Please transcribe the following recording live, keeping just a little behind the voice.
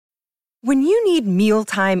When you need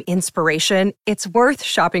mealtime inspiration, it's worth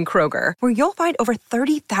shopping Kroger, where you'll find over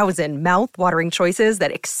 30,000 mouth-watering choices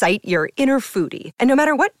that excite your inner foodie. And no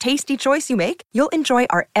matter what tasty choice you make, you'll enjoy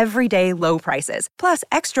our everyday low prices, plus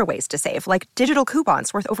extra ways to save, like digital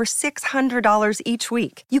coupons worth over $600 each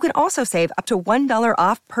week. You can also save up to $1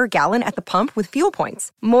 off per gallon at the pump with fuel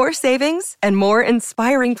points. More savings and more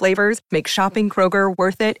inspiring flavors make shopping Kroger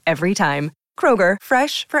worth it every time. Kroger,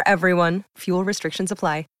 fresh for everyone. Fuel restrictions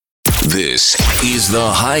apply. This is the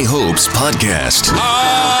High Hopes Podcast.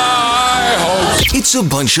 High Hopes. It's a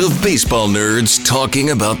bunch of baseball nerds talking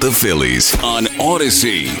about the Phillies on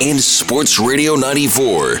Odyssey and Sports Radio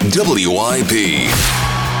 94 WIP.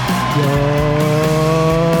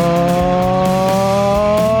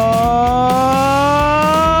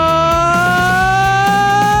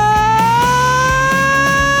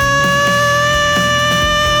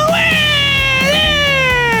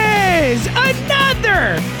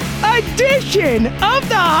 Edition of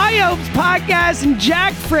the High Hopes Podcast, and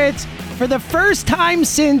Jack Fritz, for the first time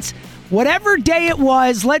since whatever day it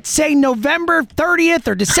was, let's say November 30th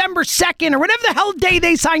or December 2nd or whatever the hell day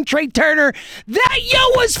they signed Trey Turner, that yo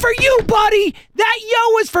was for you, buddy. That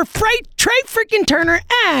yo was for Trey freaking Turner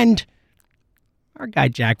and our guy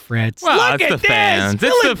Jack Fritz. Well, Look it's at the fans.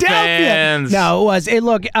 this, It's Philadelphia. the fans. No, it was. It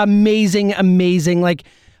looked amazing. Like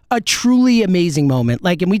a truly amazing moment.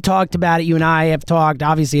 Like, and we talked about it. You and I have talked,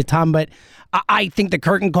 obviously, a ton, but I think the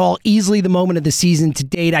curtain call, easily the moment of the season to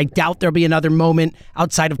date. I doubt there'll be another moment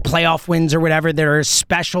outside of playoff wins or whatever that are as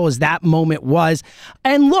special as that moment was.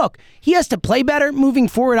 And look, he has to play better moving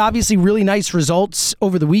forward. Obviously, really nice results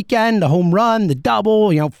over the weekend, the home run, the double,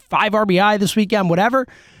 5 RBI this weekend, whatever.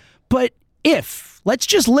 But let's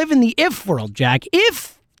just live in the if world, Jack.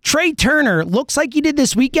 If Trey Turner looks like he did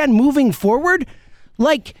this weekend moving forward,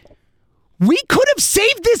 like, we could have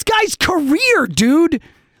saved this guy's career, dude.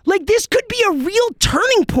 Like, this could be a real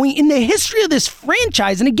turning point in the history of this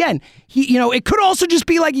franchise. And again, it could also just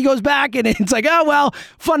be like he goes back and it's like, oh, well,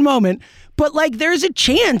 fun moment. But, like, there's a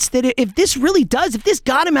chance that if this really does, if this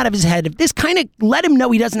got him out of his head, if this kind of let him know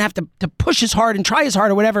he doesn't have to push as hard and try as hard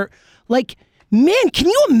or whatever, like, man, can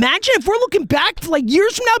you imagine if we're looking back to, like,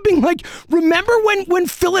 years from now being like, remember when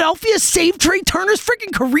Philadelphia saved Trey Turner's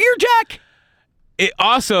freaking career, Jack? It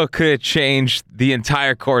also could change the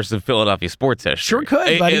entire course of Philadelphia sports history. Sure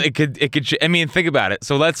could, buddy. It could. I mean, think about it.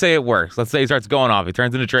 So let's say it works. Let's say he starts going off. He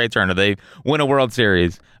turns into Trey Turner. They win a World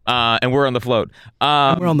Series, and we're on the float.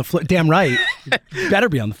 We're on the float. Damn right. Better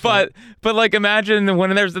be on the float. But like, imagine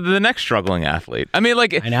when there's the next struggling athlete. I mean,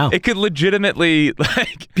 like, I know. It could legitimately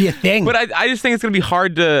be a thing. But I just think it's gonna be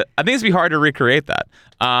hard to. I think it's gonna be hard to recreate that.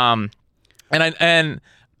 I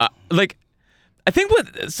think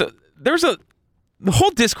the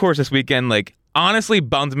whole discourse this weekend, like, honestly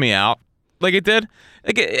bummed me out. Like, it did.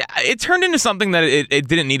 Like, it turned into something that it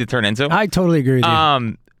didn't need to turn into. I totally agree with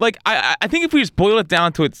you. Like, I think if we just boil it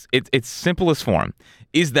down to its simplest form,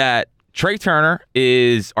 is that Trey Turner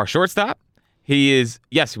is our shortstop. He is,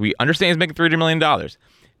 yes, we understand he's making $300 million.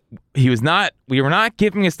 We were not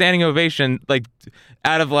giving a standing ovation, like,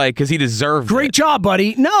 out of, like, because he deserved it. Great job,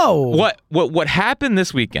 buddy. No. What happened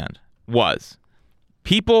this weekend was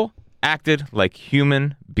people acted like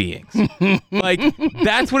human beings. Like,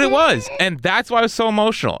 that's what it was. And that's why I was so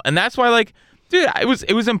emotional. And that's why, like, dude, it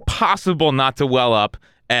was impossible not to well up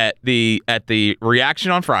at the reaction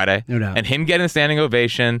on Friday. No doubt. And him getting a standing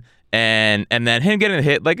ovation and then him getting a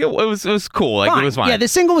hit. Like, it was cool. Like, fine. It was fine. Yeah, the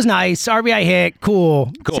single was nice. RBI hit.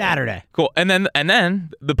 Cool. Saturday. Cool. And then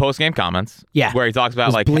the post game comments. Yeah. Where he talks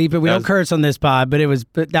about, like, bleep it. We don't curse on this pod, but that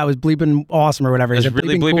was bleeping awesome or whatever. It was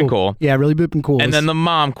really bleeping cool. Yeah, really bleeping cool. And then the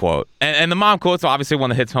mom quote. And the mom quote's obviously one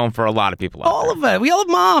that hits home for a lot of people out there. All of it. We all have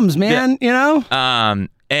moms, man, And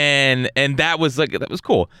that was, like, that was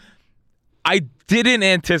cool. I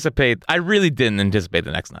really didn't anticipate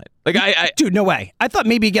the next night. Like, dude, no way. I thought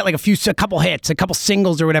maybe you get like a couple hits, a couple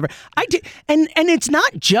singles or whatever. I did, and it's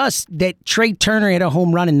not just that Trey Turner hit a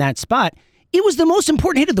home run in that spot. It was the most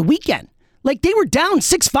important hit of the weekend. Like, they were down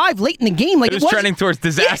 6-5 late in the game. Like, it was trending towards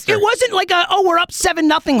disaster. It wasn't like we're up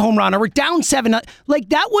 7-0 home run or we're down 7-0. Like,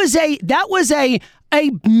 that was a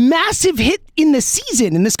massive hit in the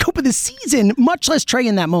season, in the scope of the season, much less Trey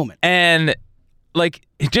in that moment. And, like,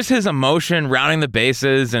 just his emotion, rounding the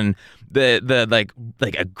bases, and the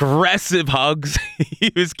like aggressive hugs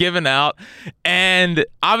he was giving out, and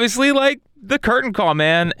obviously, like, the curtain call,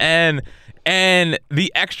 man, and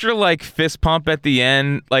the extra, like, fist pump at the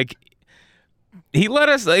end, like, he let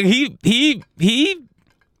us, like, he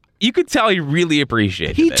you could tell he really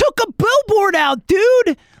appreciated it. He took a billboard out,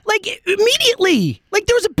 dude. Like, immediately. Like,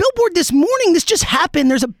 there was a billboard this morning. This just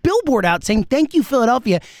happened. There's a billboard out saying, thank you,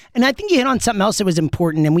 Philadelphia. And I think you hit on something else that was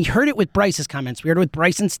important, and we heard it with Bryce's comments. We heard it with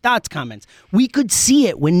Bryson Stott's comments. We could see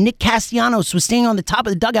it when Nick Castellanos was standing on the top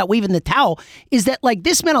of the dugout waving the towel, is that, like,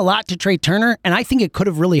 this meant a lot to Trey Turner, and I think it could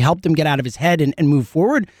have really helped him get out of his head and move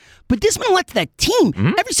forward. But this meant a lot to that team.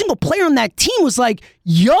 Mm-hmm. Every single player on that team was like,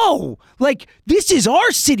 yo, like, this is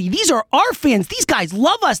our city. These are our fans. These guys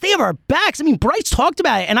love us. They have our backs. I mean, Bryce talked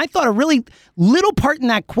about it, and I thought a really little part in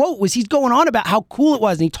that quote was he's going on about how cool it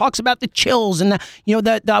was, and he talks about the chills and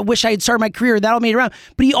the I wish I had started my career. That all made it around.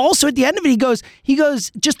 But he also, at the end of it, he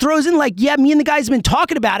goes, just throws in like, yeah, me and the guys have been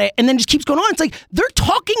talking about it, and then just keeps going on. It's like, they're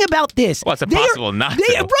talking about this. Well, it's impossible not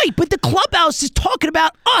to. Right, but the clubhouse is talking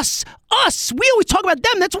about us. We always talk about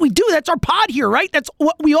them. That's what we do. That's our pod here, right? That's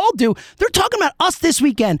what we all do. They're talking about us this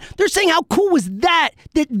weekend. They're saying how cool was that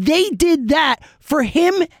they did that for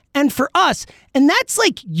him and for us. And that's,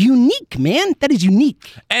 like, unique, man. That is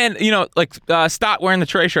unique. And, like, Stott wearing the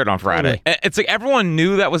Trey shirt on Friday. Totally. It's like everyone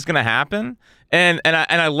knew that was going to happen. And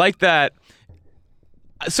I like that.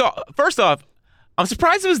 So, first off, I'm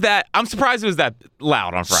surprised it was that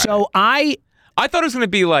loud on Friday. So I thought it was going to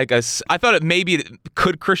be like I thought it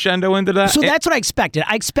could crescendo into that. So that's what I expected.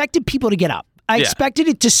 I expected people to get up. I expected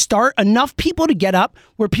it to start, enough people to get up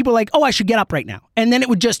where people are like, oh, I should get up right now. And then it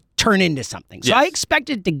would just turn into something. So yes. I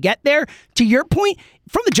expected to get there, to your point,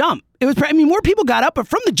 from the jump. It was, more people got up, but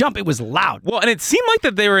from the jump, it was loud. Well, and it seemed like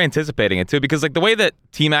that they were anticipating it too, because like the way that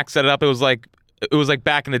T-Mac set it up, it was like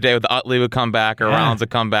back in the day with the Utley would come back or Rollins would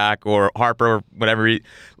come back or Harper or whatever.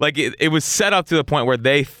 Like it was set up to the point where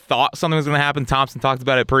they thought something was going to happen. Thompson talked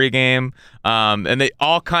about it pregame, and they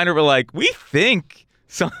all kind of were like, we think.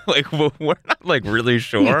 So, like, we're not, like, really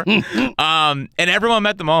sure. And everyone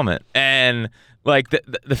met the moment. And, like,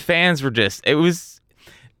 the fans were just,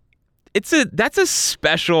 that's a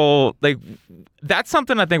special, like, that's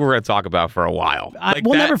something I think we're going to talk about for a while.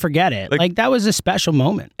 We'll never forget it. Like, that was a special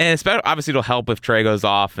moment. And obviously it'll help if Trey goes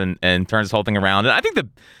off and turns this whole thing around. And I think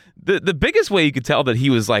the biggest way you could tell that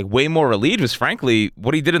he was like way more relieved was frankly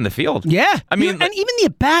what he did in the field. Yeah. I mean, and even the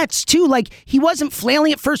at-bats too. Like, he wasn't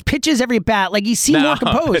flailing at first pitches every at-bat. Like, he seemed more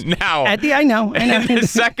composed. I know.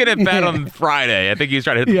 His second at-bat on Friday, I think he was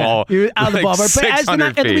trying to hit the ball. He was out of the ball. But as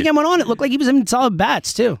the weekend went on, it looked like he was in solid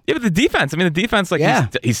bats too. Yeah, but the defense, like,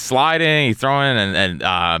 he's sliding, he's throwing,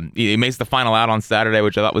 and he makes the final out on Saturday,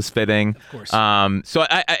 which I thought was fitting. Of course. So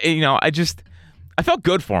I felt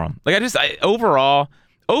good for him. Like,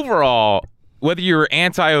 Overall, whether you're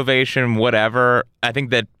anti-ovation, whatever, I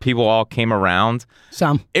think that people all came around.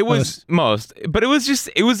 It was most, but it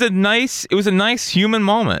was a nice human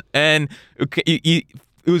moment, and it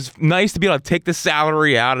was nice to be able to take the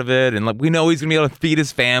salary out of it, and like we know he's gonna be able to feed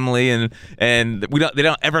his family, and they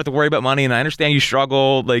don't ever have to worry about money. And I understand you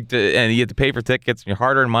struggle, and you have to pay for tickets and your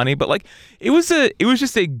hard-earned money, but like it was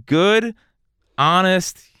just a good,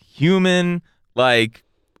 honest, human, like,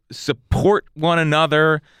 support one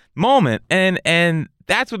another moment, and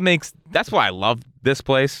that's why I love this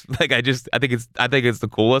place. Like, I think it's the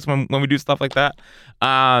coolest when we do stuff like that.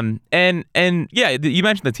 And yeah, you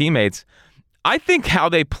mentioned the teammates. I think how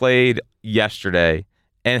they played yesterday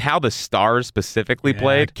and how the Stars specifically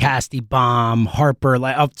played. Casty bomb, Harper,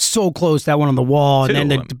 like so close, that one on the wall, and then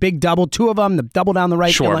the big double, two of them, the double down the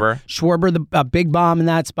right. Schwarber, the big bomb in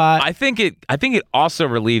that spot. I think it also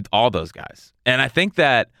relieved all those guys, and I think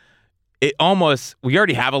that we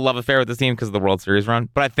already have a love affair with this team because of the World Series run,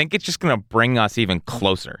 but I think it's just going to bring us even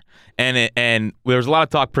closer. And there was a lot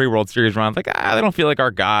of talk pre-World Series run, like, they don't feel like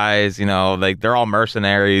our guys, like they're all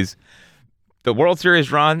mercenaries. The World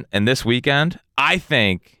Series run and this weekend, I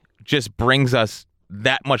think, just brings us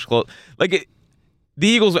that much close. Like, the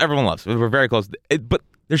Eagles, everyone loves. We're very close. But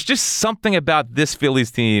there's just something about this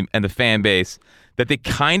Phillies team and the fan base that they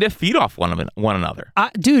kind of feed off one another.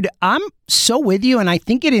 Dude, I'm so with you, and I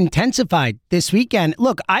think it intensified this weekend.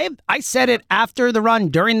 Look, I said it after the run,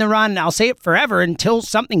 during the run, and I'll say it forever until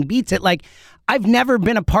something beats it. Like, I've never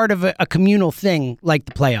been a part of a communal thing like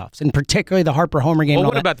the playoffs, and particularly the Harper Homer game. Well,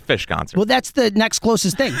 what about the Fish concert? Well, that's the next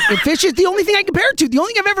closest thing. Fish is the only thing I compare it to. The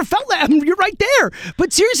only thing I've ever felt that. You're right there.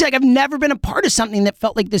 But seriously, like, I've never been a part of something that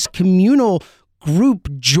felt like this communal group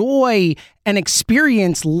joy and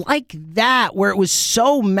experience like that, where it was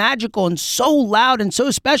so magical and so loud and so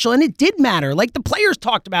special, and it did matter. Like, the players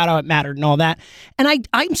talked about how it mattered and all that. And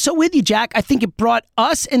I'm so with you, Jack. I think it brought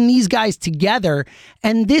us and these guys together,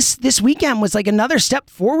 and this weekend was like another step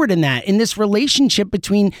forward in this relationship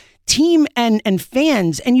between team and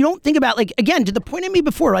fans. And you don't think about, like, again, to the point I made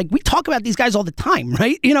before, like, we talk about these guys all the time,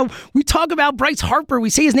 right? We talk about Bryce Harper. We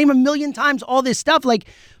say his name a million times, all this stuff. Like,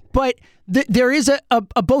 but there is a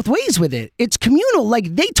both ways with it. It's communal.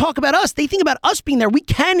 Like, they talk about us. They think about us being there. We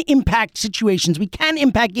can impact situations. We can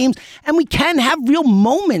impact games. And we can have real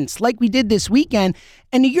moments like we did this weekend.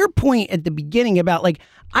 And to your point at the beginning about, like,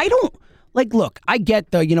 I don't... Like, look, I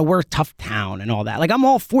get the, we're a tough town and all that. Like, I'm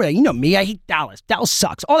all for that. You know me, I hate Dallas. Dallas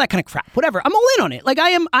sucks. All that kind of crap. Whatever. I'm all in on it. Like,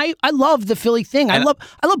 I love the Philly thing. I love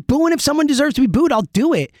booing. If someone deserves to be booed, I'll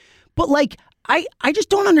do it. But, like, I just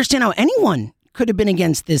don't understand how anyone could have been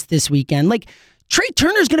against this weekend. Like, Trey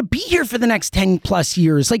Turner's going to be here for the next 10 plus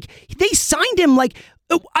years. Like, they signed him. Like,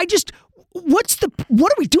 what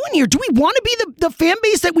are we doing here? Do we want to be the fan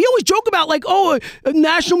base that we always joke about? Like,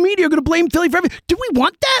 national media are going to blame Philly for everything. Do we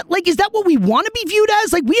want that? Like, is that what we want to be viewed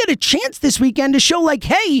as? Like, we had a chance this weekend to show, like,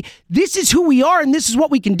 hey, this is who we are and this is what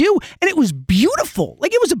we can do. And it was beautiful.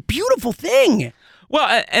 Like, it was a beautiful thing.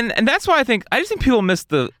 Well, and that's why I just think people miss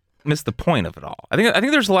the point of it all. I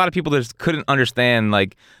think there's a lot of people that just couldn't understand.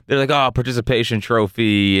 Like, they're like, participation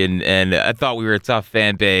trophy, and I thought we were a tough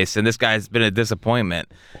fan base, and this guy's been a disappointment.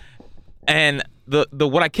 And the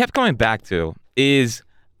what I kept going back to is,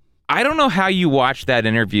 I don't know how you watched that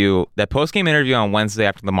interview, that post-game interview on Wednesday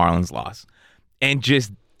after the Marlins loss, and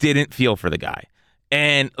just didn't feel for the guy.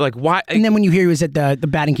 And, like, why? And then when you hear he was at the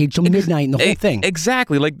batting cage till midnight and the whole thing.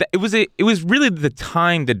 Exactly. Like, it was really the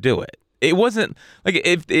time to do it. It wasn't like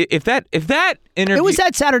if that interview. It was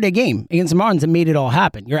that Saturday game against the Marlins that made it all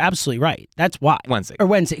happen. You're absolutely right. That's why. Wednesday.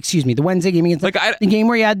 Excuse me. The Wednesday game against the game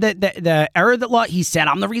where he had the error that lost. He said,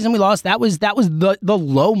 "I'm the reason we lost." That was the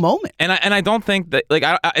low moment. And I don't think that, like,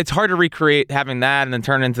 it's hard to recreate having that and then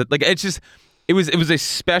turn into, like, it's just it was a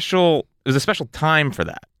special time for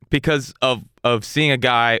that, because of seeing a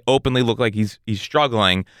guy openly look like he's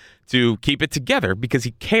struggling to keep it together because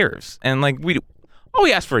he cares. And, like, all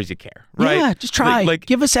we ask for is you care, right? Yeah, just try. Like,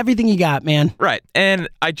 give us everything you got, man. Right. And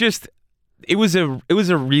it was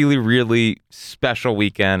a really, really special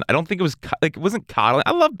weekend. I don't think it wasn't coddling.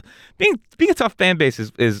 I love being a tough fan base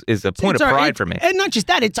is a point of pride for me. And not just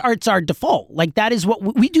that, it's our default. Like, that is what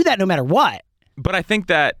we do, that no matter what. But I think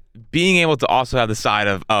that being able to also have the side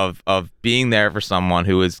of being there for someone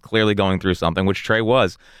who is clearly going through something, which Trey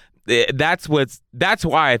was, that's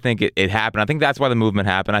why I think it happened. I think that's why the movement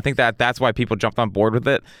happened. I think that's why people jumped on board with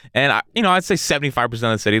it. And I'd say 75% of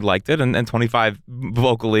the city liked it, and 25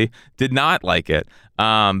 vocally did not like it.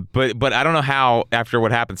 But I don't know how, after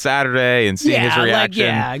what happened Saturday and seeing his reaction.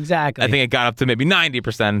 Yeah, exactly. I think it got up to maybe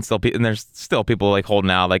 90%, and there's still people, like,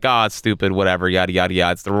 holding out, like, it's stupid, whatever, yada yada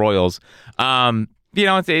yada. It's the Royals. I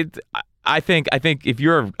think if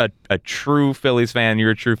you're a true Phillies fan,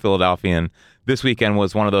 you're a true Philadelphian. This weekend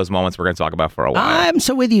was one of those moments we're going to talk about for a while. I'm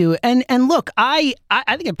so with you. And look, I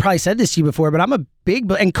think I probably said this to you before, but I'm a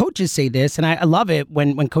big, and coaches say this, and I love it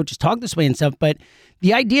when coaches talk this way and stuff, but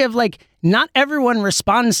the idea of, like, not everyone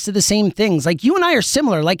responds to the same things. Like, you and I are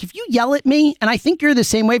similar. Like, if you yell at me, and I think you're the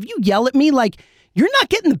same way, if you yell at me, like, you're not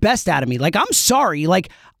getting the best out of me. Like, I'm sorry.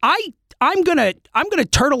 Like, I'm gonna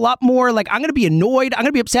turtle up more. Like, I'm gonna be annoyed. I'm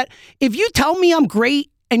gonna be upset. If you tell me I'm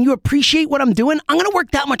great and you appreciate what I'm doing, I'm going to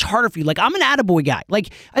work that much harder for you. Like, I'm an attaboy guy.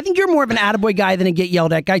 Like, I think you're more of an attaboy guy than a get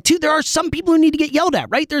yelled at guy, too. There are some people who need to get yelled at,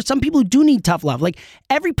 right? There's some people who do need tough love. Like,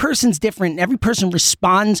 every person's different. Every person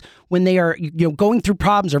responds when they are, going through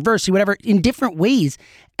problems or adversity, whatever, in different ways.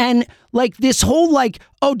 And, like, this whole, like,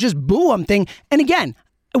 just boo them thing. And again,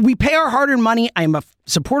 we pay our hard-earned money. I am a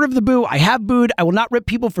supporter of the boo. I have booed. I will not rip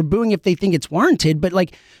people for booing if they think it's warranted. But,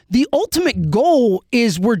 like, the ultimate goal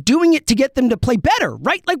is we're doing it to get them to play better,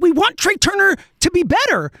 right? Like, we want Trey Turner to be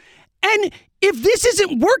better. And if this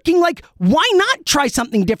isn't working, like, why not try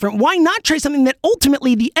something different? Why not try something that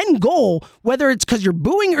ultimately the end goal, whether it's because you're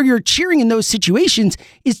booing or you're cheering in those situations,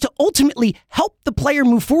 is to ultimately help the player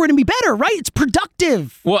move forward and be better, right? It's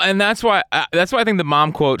productive. Well, and that's why I think the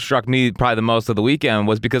mom quote struck me probably the most of the weekend,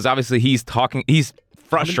 was because obviously he's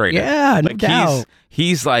frustrated. Yeah, no doubt.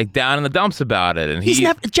 He's like down in the dumps about it, and he's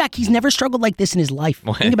never struggled like this in his life.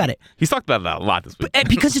 Think about it. He's talked about that a lot this week.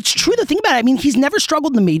 Because it's true. The thing about it, I mean, he's never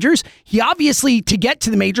struggled in the majors. He obviously, to get to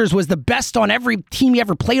the majors, was the best on every team he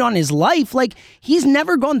ever played on in his life. Like, he's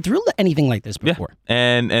never gone through anything like this before.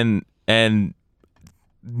 Yeah. And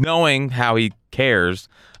knowing how he cares,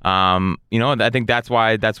 I think that's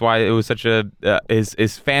why it was such a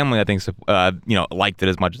his family, I think, liked it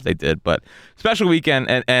as much as they did. But special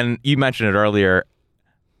weekend, and you mentioned it earlier.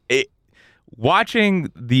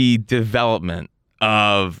 Watching the development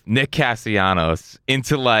of Nick Castellanos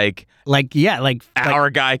into our guy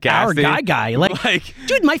Casty. Our guy. Like,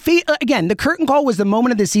 dude, my again, the curtain call was the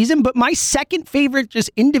moment of the season, but my second favorite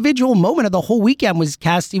just individual moment of the whole weekend was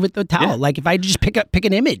Casty with the towel. Yeah. Like, if I just pick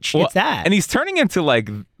an image, it's that. And he's turning into, like,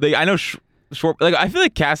 I know short. Like I feel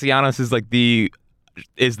like Castellanos is like the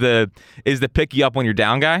pick you up when you're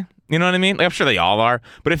down guy. You know what I mean? Like, I'm sure they all are,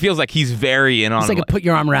 but it feels like he's very in on. It's like a put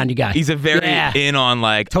your arm around you guy. He's a very in on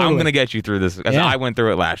like Totally. I'm gonna get you through this as I went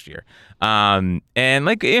through it last year. And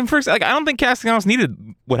like in first, like I don't think Castellanos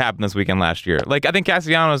needed what happened this weekend last year. Like I think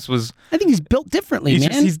Castellanos was. I think he's built differently,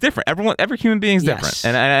 man. He's different. Every human being is different,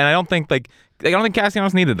 and I don't think I don't think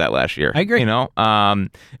Castellanos needed that last year. I agree. You know,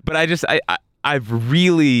 but I've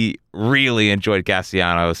really enjoyed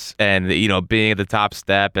Castellanos and being at the top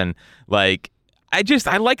step and like.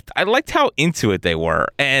 I liked how into it they were,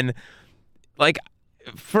 and like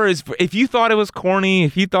if you thought it was corny,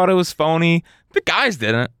 if you thought it was phony, the guys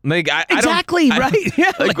didn't. Like right?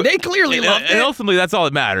 Yeah, like they clearly loved it. And ultimately, that's all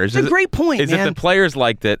that matters. It's a great point, man. Is man. that the players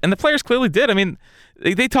liked it, and the players clearly did. I mean,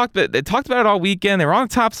 they talked about it all weekend. They were on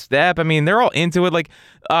the top step. I mean, they're all into it. Like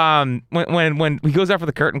when he goes out for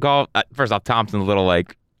the curtain call, first off, Thompson's a little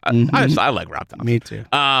like I like Rob Thompson. Me too.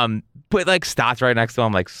 But like Stott's right next to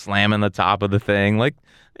him, like slamming the top of the thing. Like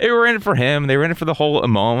they were in it for him. They were in it for the whole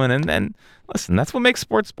moment. And then listen, that's what makes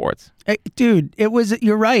sports. Dude,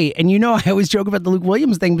 you're right. And I always joke about the Luke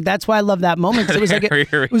Williams thing, but that's why I love that moment. It was like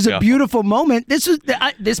it was a beautiful moment.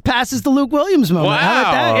 This passes the Luke Williams moment. Wow. How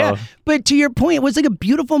about that? Yeah. But to your point, it was like a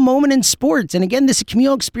beautiful moment in sports. And again, this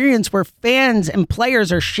communal experience where fans and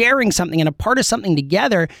players are sharing something and a part of something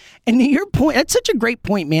together. And to your point, that's such a great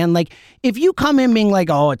point, man. Like if you come in being like,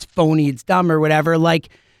 oh, it's phony, it's dumb or whatever, like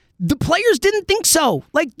the players didn't think so.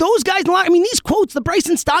 Like those guys, I mean, these quotes, the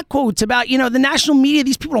Bryson Stott quotes about, the national media,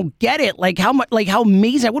 these people don't get it. Like how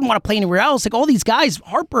amazing, I wouldn't want to play anywhere else. Like all these guys,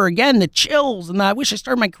 Harper again, the chills, and I wish I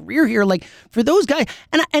started my career here. Like for those guys,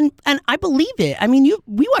 and I believe it. I mean,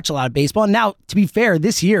 we watch a lot of baseball. Now, to be fair,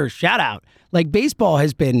 this year, shout out, like baseball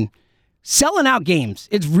has been selling out games.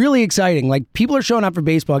 It's really exciting. Like people are showing up for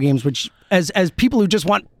baseball games, which as people who just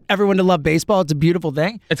want everyone to love baseball, it's a beautiful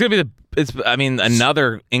thing. It's gonna be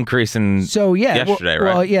another increase in yesterday,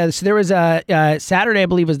 right? Well, yeah. So there was a Saturday, I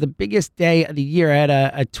believe, was the biggest day of the year. I had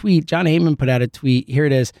a tweet. John Heyman put out a tweet. Here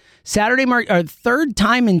it is. Saturday marked our third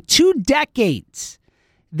time in 2 decades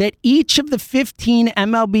that each of the 15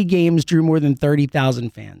 MLB games drew more than 30,000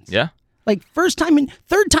 fans. Yeah. Like third time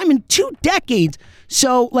in 2 decades.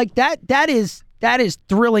 So like that is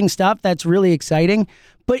thrilling stuff. That's really exciting.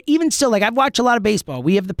 But even still, like I've watched a lot of baseball.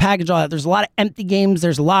 We have the package, all that. There's a lot of empty games.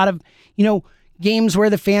 There's a lot of, games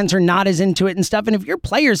where the fans are not as into it and stuff. And if you're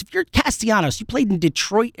Castellanos, you played in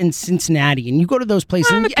Detroit and Cincinnati, and you go to those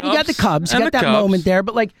places, and you got the Cubs, you got that moment there.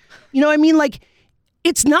 But like, what I mean? Like,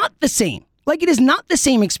 it's not the same. Like, it is not the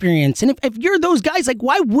same experience. And if you're those guys, like,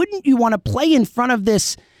 why wouldn't you want to play in front of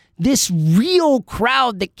this real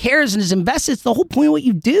crowd that cares and is invested? It's the whole point of what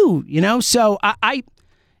you do, So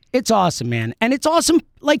it's awesome, man. And it's awesome,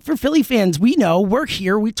 like, for Philly fans. We know, we're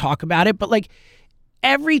here, we talk about it, but, like,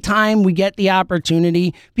 every time we get the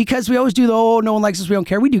opportunity, because we always do no one likes us, we don't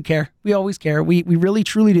care. We do care. We always care. We really,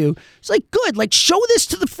 truly do. It's like, good. Like, show this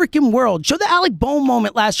to the freaking world. Show the Alec Bohm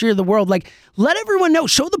moment last year to the world. Like, let everyone know.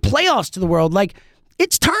 Show the playoffs to the world. Like,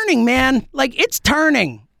 it's turning, man. Like, it's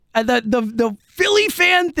turning. The Philly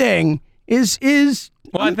fan thing is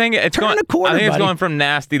well, I think it's going. It's going from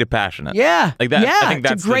nasty to passionate. Yeah, like that. Yeah, I think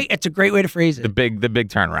that's it's a great way to phrase it. The big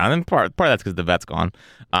turnaround, and part of that's because the vet's gone,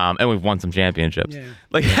 and we've won some championships. Yeah.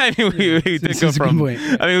 Like I mean, we did go from. We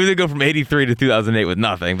did go from 83 to 2008 with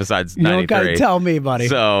nothing besides 93. You don't gotta tell me, buddy.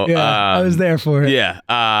 So I was there for it. Yeah,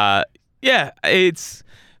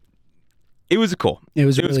 it was cool. It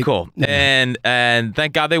was really cool, and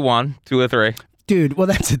thank God they won 2 or 3. Dude, well,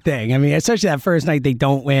 that's the thing. I mean, especially that first night they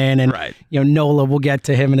don't win, and Nola, will get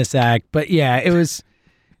to him in a sec. But yeah, it was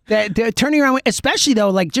the turning around, especially though,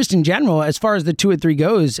 like just in general, as far as the 2 or 3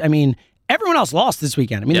 goes. I mean, everyone else lost this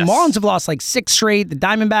weekend. I mean, the Marlins have lost like 6 straight, the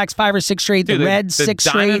Diamondbacks 5 or 6 straight, the Reds 6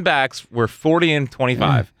 straight. The Diamondbacks were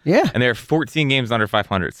 40-25. Yeah, and they're 14 games under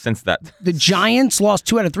 500 since that. The Giants lost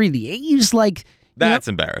 2 out of 3. The A's That's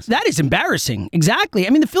embarrassing. That is embarrassing. Exactly.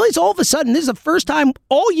 I mean, the Phillies, all of a sudden, this is the first time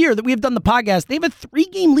all year that we have done the podcast. They have a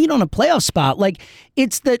 3-game lead on a playoff spot. Like,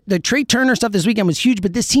 it's the Trey Turner stuff this weekend was huge,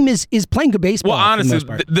 but this team is playing good baseball. Well, honestly, for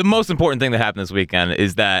the most part. The most important thing that happened this weekend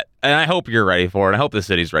is that, and I hope you're ready for it, I hope the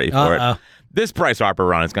city's ready for it. This Bryce Harper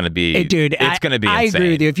run is going to be, it's going to be insane. I agree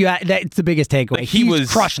with you. It's the biggest takeaway. Like, he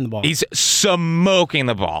was crushing the ball. He's smoking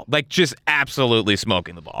the ball, like just absolutely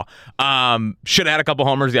smoking the ball. Should have had a couple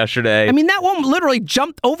homers yesterday. I mean, that one literally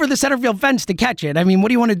jumped over the center field fence to catch it. I mean, what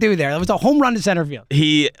do you want to do there? That was a home run to center field.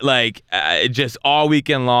 He just all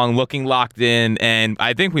weekend long looking locked in, and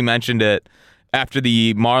I think we mentioned it after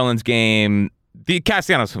the Marlins game, the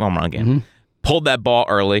Castellanos home run game. Mm-hmm. Pulled that ball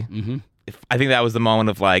early. Mm-hmm. I think that was the moment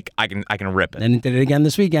of like I can rip it. And it did it again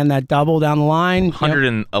this weekend. That double down the line,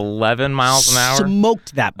 111 miles an hour,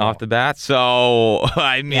 smoked that ball off the bat. So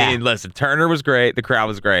I mean, listen, Turner was great, the crowd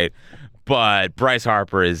was great, but Bryce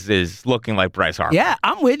Harper is looking like Bryce Harper. Yeah,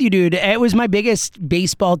 I'm with you, dude. It was my biggest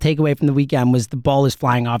baseball takeaway from the weekend was the ball is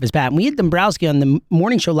flying off his bat. And we had Dombrowski on the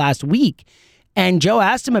morning show last week, and Joe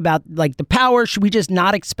asked him about like the power. Should we just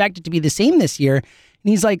not expect it to be the same this year? And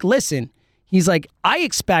he's like, listen. He's like, I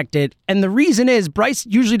expect it. And the reason is Bryce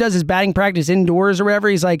usually does his batting practice indoors or whatever.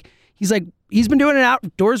 He's like, he's been doing it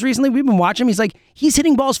outdoors recently. We've been watching him. He's like, he's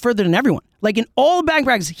hitting balls further than everyone. Like in all batting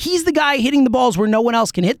practice, he's the guy hitting the balls where no one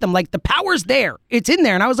else can hit them. Like the power's there. It's in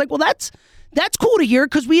there. And I was like, well, that's cool to hear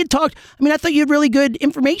because we had talked. I mean, I thought you had really good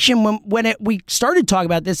information when we started talking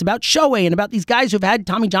about this, about Shohei and about these guys who've had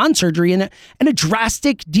Tommy John surgery and a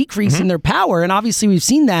drastic decrease in their power. And obviously we've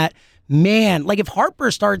seen that. Man, like if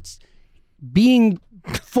Harper starts being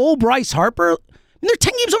full Bryce Harper, I mean, they're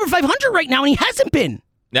 10 games over 500 right now, and he hasn't been.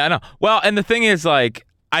 Yeah, I know. Well, and the thing is, like,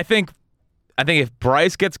 I think if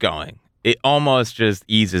Bryce gets going, it almost just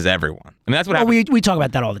eases everyone. I mean, that's what happens. We talk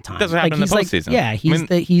about that all the time. That's what happened in the postseason.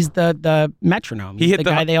 He's the metronome. He's the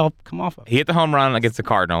guy they all come off of. He hit the home run against the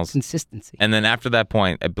Cardinals. Consistency. And then after that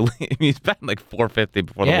point, I believe he's batting like 450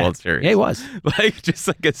 before the World Series. Yeah, he was. Like just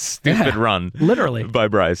like a stupid run, literally, by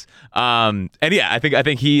Bryce. And yeah, I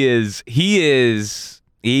think he is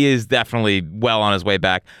definitely well on his way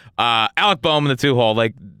back. Alec Boehm in the 2-hole,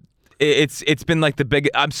 like. It's been like the big.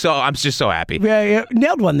 I'm just so happy. Yeah,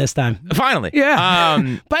 nailed one this time. Finally.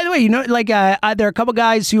 Yeah. By the way, like there are a couple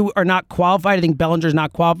guys who are not qualified. I think Bellinger's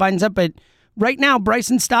not qualified and stuff. But right now,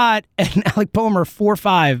 Bryson Stott and Alec Boehm are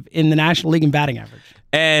 4-5 in the National League in batting average.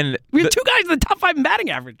 And we have two guys in the top 5 in batting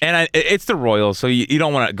average. And it's the Royals, so you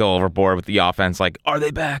don't want to go overboard with the offense. Like, are they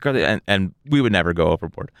back? Are they? And we would never go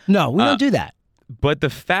overboard. No, we don't do that. But the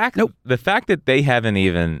fact that they haven't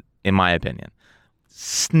even, in my opinion,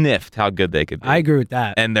 sniffed how good they could be. I agree with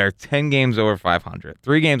that. And they're 10 games over 500,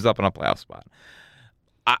 3 games up on a playoff spot.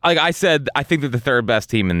 Like I said, I think they're the third best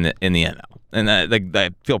team in the NL, and I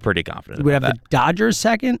feel pretty confident. We have that. the Dodgers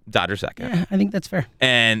second. Dodgers second. Yeah, I think that's fair.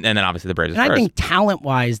 And then obviously the Braves. And first. I think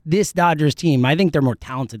talent-wise, this Dodgers team, I think they're more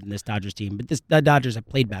talented than this Dodgers team, but the Dodgers have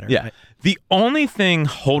played better. Yeah. The only thing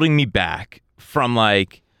holding me back from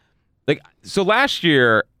so last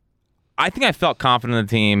year, I think I felt confident in the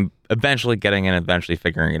team eventually getting in, eventually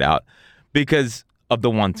figuring it out because of the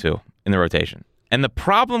 1-2 in the rotation. And the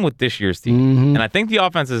problem with this year's team, and I think the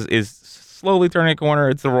offense is slowly turning a corner.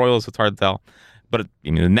 It's the Royals, it's hard to tell. But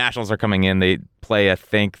the Nationals are coming in. They play, I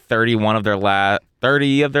think, 30 of their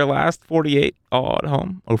last 48 all at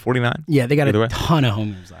home, or 49. Yeah, they got a ton of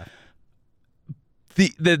home games left.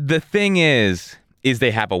 The thing is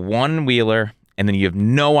they have a one-wheeler, and then you have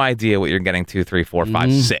no idea what you're getting 2, 3, 4,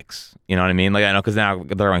 5, 6. You know what I mean? Like I know because now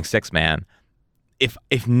they're going 6-man.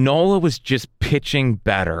 If Nola was just pitching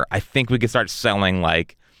better, I think we could start selling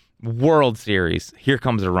like World Series. Here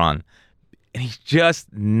comes a run, and he's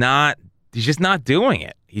just not doing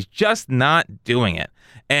it. He's just not doing it.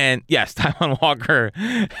 And yes, Taijuan Walker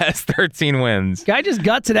has 13 wins. Guy just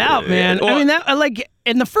guts it out, man. I mean, that like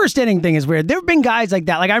in the first inning thing is weird. There have been guys like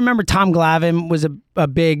that. Like I remember Tom Glavine was a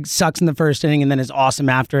big sucks in the first inning and then is awesome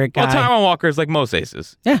after it guy. Well, Taijuan Walker is like most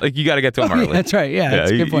aces. Yeah. Like you got to get to him early. That's right. Yeah,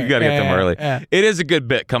 that's a good point. You got to get to him early. Yeah. It is a good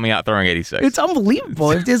bit coming out throwing 86. It's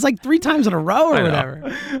unbelievable. It's like 3 times in a row or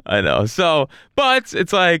whatever. I know. So, but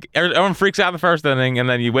it's like everyone freaks out in the first inning and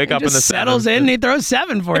then you wake up in the settles in and he throws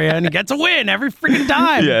 7 for you and he gets a win every freaking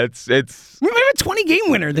time. Yeah, it's we have a 20-game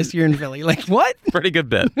winner this year in Philly. Like what? Pretty good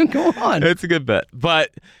bit. Go on. It's a good bit.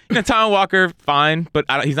 But Taijuan Walker, fine, but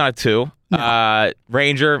he's not a 2. No.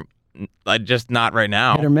 Ranger, just not right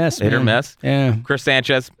now. Hit or miss. Hit or miss. Yeah. Chris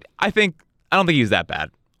Sanchez, I don't think he was that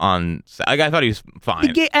bad. I thought he was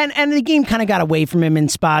fine. And the game kind of got away from him in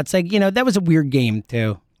spots. Like, that was a weird game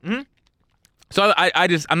too. Mm-hmm. So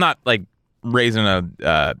I'm not like raising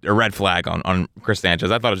a red flag on Chris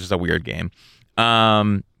Sanchez. I thought it was just a weird game.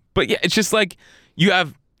 But yeah, it's just like you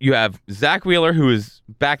have Zach Wheeler, who is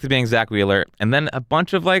back to being Zach Wheeler, and then a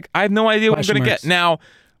bunch of I have no idea what I'm going to get. Now,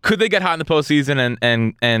 could they get hot in the postseason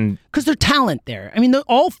and because there's talent there. I mean,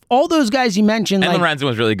 all those guys you mentioned. And Lorenzen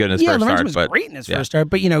was really good in his first start. Yeah, Lorenzen was great in his first start,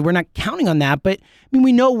 but we're not counting on that. But I mean,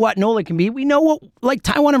 we know what Nola can be. We know what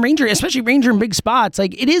Taijuan and Ranger, especially Ranger in big spots.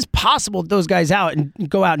 Like it is possible to those guys out and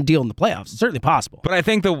go out and deal in the playoffs. It's certainly possible. But I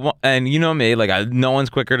think and you know me, no one's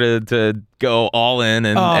quicker to go all in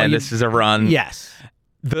and this is a run. Yes.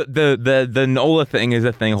 The Nola thing is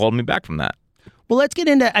a thing holding me back from that. Well, let's get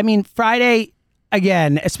into. I mean, Friday.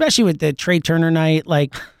 Again, especially with the Trey Turner night,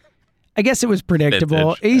 I guess it was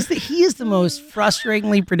predictable. Vintage. He is the most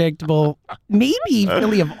frustratingly predictable, maybe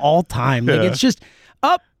Philly of all time. Like it's just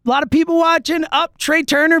up. A lot of people watching. Up. Trey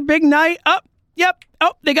Turner, big night. Up. Yep.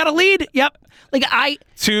 Oh, they got a lead. Yep. Like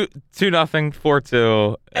 2-0,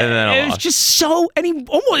 4-2, and then it was just so. And it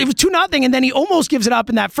was 2-0, and then he almost gives it up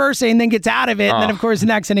in that first inning, and then gets out of it, and then of course the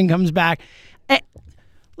next inning comes back.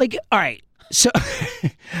 Like, all right. So,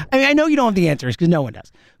 I mean, I know you don't have the answers because no one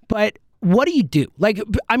does, but what do you do? Like,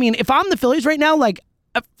 I mean, if I'm the Phillies right now, like,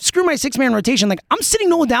 screw my 6-man rotation. Like, I'm sitting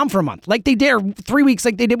Nola down for a month, like they did, or 3 weeks,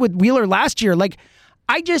 like they did with Wheeler last year. Like,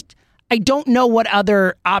 I don't know what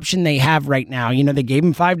other option they have right now. You know, they gave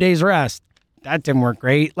him 5 days rest. That didn't work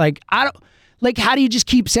great. Like, how do you just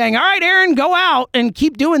keep saying, all right, Aaron, go out and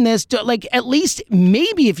keep doing this? Like, at least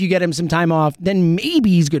maybe if you get him some time off, then maybe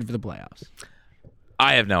he's good for the playoffs.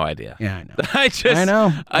 I have no idea. Yeah, I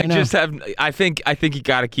know. I think you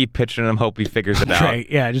got to keep pitching him. Hope he figures it out. Right?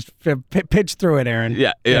 Yeah, just pitch through it, Aaron.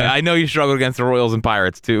 Yeah. I know you struggled against the Royals and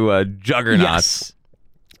Pirates, two juggernauts. Yes.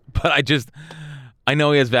 But I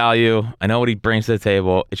know he has value. I know what he brings to the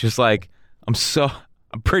table. It's just like I'm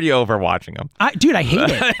pretty over watching him. Dude, I hate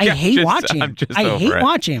it. I hate watching him. I hate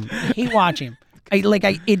watching him.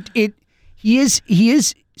 He is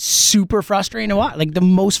super frustrating to watch. Like the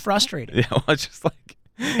most frustrating. Yeah, well, it's just like.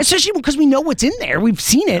 Especially because we know what's in there. We've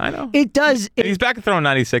seen it. I know. It does. He's back to throwing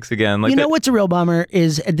 96 again. Like you know what's a real bummer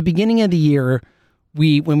is at the beginning of the year,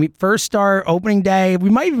 when we first start opening day,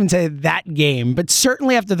 we might even say that game, but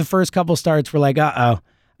certainly after the first couple starts, we're like, I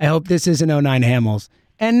hope this isn't 09 Hamels.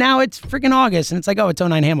 And now it's freaking August, and it's like, it's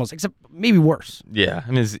 09 Hamels, except maybe worse. Yeah, I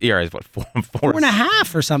mean his ERA is what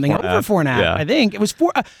 4.5 or something, over 4.5. Yeah. I think it was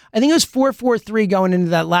 4. I think it was 4.43 going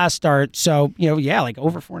into that last start. So like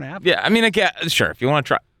over 4.5. Yeah, I mean, sure, if you want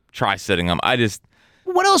to try sitting him,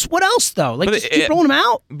 What else though? Like just keep rolling him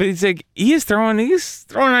out. But he's like he's throwing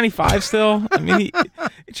 95 still. I mean,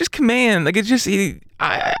 it's just command. Like it's just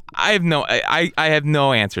I have no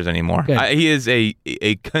answers anymore. He is a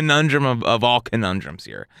conundrum of all conundrums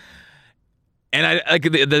here. And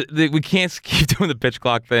we can't keep doing the pitch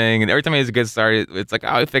clock thing. And every time he has a good start, it's like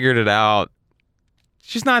I figured it out.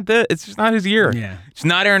 It's just not It's just not his year. Yeah. It's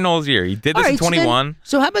not Aaron Nola's year. He did this in 21.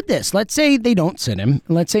 So how about this? Let's say they don't sit him.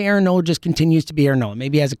 Let's say Aaron Nola just continues to be Aaron Nola.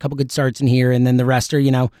 Maybe he has a couple good starts in here, and then the rest are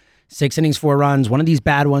 6 innings, 4 runs, one of these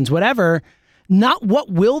bad ones, whatever. Not what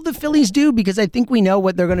will the Phillies do, because I think we know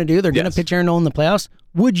what they're going to do. They're going to pitch Aaron Nola in the playoffs.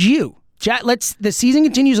 Would you? The season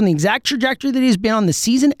continues on the exact trajectory that he's been on. The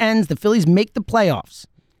season ends. The Phillies make the playoffs.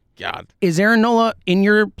 God. Is Aaron Nola in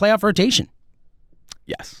your playoff rotation?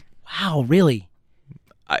 Yes. Wow, really?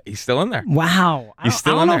 He's still in there. Wow. He's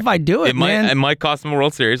still I don't know if I do it, man. It might cost him a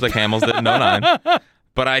World Series like Hamels did in 09.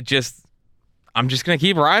 But I'm just going to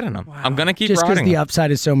keep riding him. Wow. I'm going to keep riding him. Just because the upside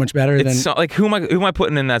is so much better than... So, like, who am I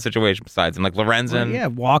putting in that situation besides him? Like Lorenzen? Well,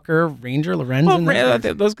 Walker, Ranger, Lorenzen. Well,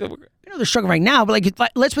 those good. They're struggling right now, but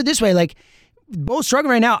let's put it this way, like, both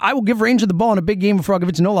struggling right now. I will give Ranger the ball in a big game before I'll give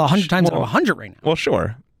it to Nola 100 times out of 100 right now. Well,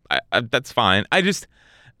 sure. That's fine.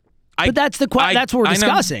 But that's that's what we're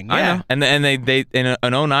discussing. I know. And they in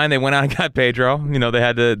 09 they went out and got Pedro. They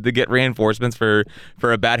had to get reinforcements for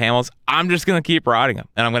a bad Hamels. I'm just gonna keep riding him,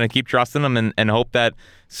 and I'm gonna keep trusting him, and hope that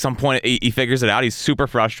some point he figures it out. He's super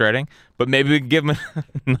frustrating, but maybe we can give him a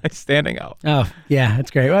nice standing out. Oh yeah, that's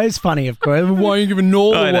great. Well, it's funny, of course. Why are you giving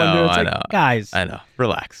Nola one? I know, guys. I know.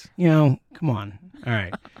 Relax. Come on. All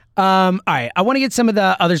right. All right. I want to get some of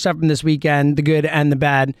the other stuff from this weekend, the good and the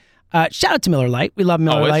bad. Shout out to Miller Lite. We love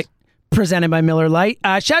Miller Lite. Presented by Miller Lite.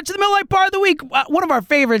 Shout out to the Miller Lite Bar of the Week. One of our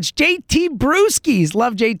favorites, JT Brewskis.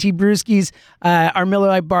 Love JT Brewskis. Our Miller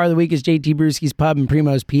Lite Bar of the Week is JT Brewskis Pub in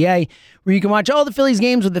Primos, PA, where you can watch all the Phillies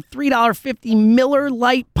games with a $3.50 Miller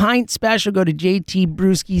Lite pint special. Go to JT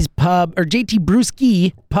Brewski's Pub or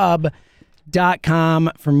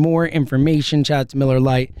jtbrewskipub.com for more information. Shout out to Miller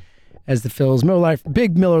Lite as the Phils.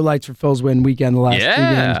 Big Miller Lites for Phils win weekend the last 2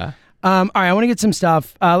 games. All right, I want to get some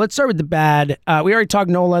stuff. Let's start with the bad. We already talked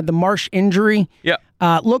Nola, the Marsh injury. Yeah.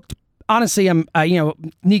 Looked, honestly,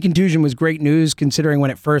 knee contusion was great news considering when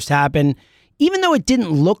it first happened. Even though it didn't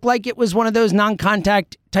look like it was one of those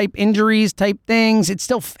non-contact type injuries type things, it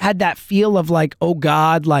still had that feel of like, oh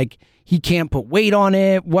God, like he can't put weight on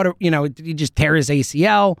it. Did he just tear his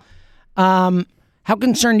ACL? How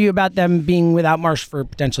concerned are you about them being without Marsh for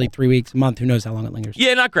potentially 3 weeks, a month? Who knows how long it lingers?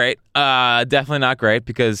 Yeah, not great. Definitely not great,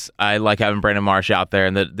 because I like having Brandon Marsh out there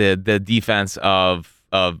and the defense of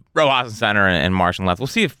Rojas in center and Marsh in left. We'll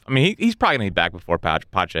see he's probably going to be back before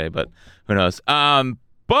Pache, but who knows?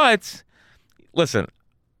 But listen,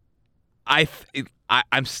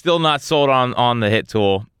 I'm still not sold on the hit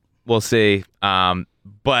tool. We'll see.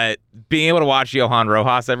 but being able to watch Johan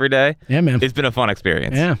Rojas every day, Yeah, man. it's been a fun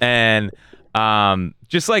experience. Yeah. And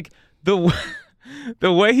just like the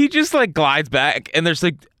way he just like glides back, and there's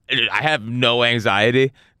like, I have no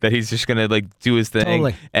anxiety that he's just gonna like do his thing.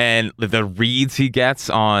 Totally. And the reads he gets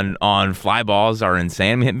on fly balls are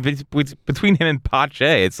insane. I mean, between him and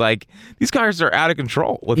Pache, it's like these guys are out of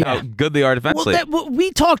control with Yeah. how good they are defensively.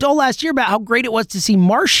 We talked all last year about how great it was to see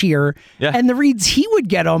Marsh here and the reads he would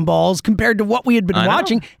get on balls compared to what we had been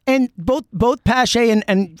watching. And both Pache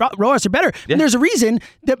and Rojas are better. Yeah. And there's a reason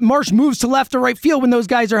that Marsh moves to left or right field when those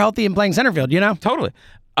guys are healthy and playing center field, you know? Totally.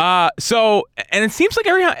 So, and it seems like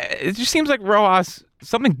it just seems like Rojas,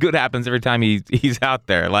 something good happens every time he's out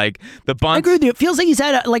there. Like the bunts. I agree with you. It feels like he's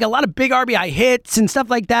had a lot of big RBI hits and stuff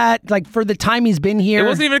like that. Like for the time he's been here, It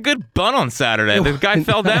wasn't even a good bunt on Saturday. The guy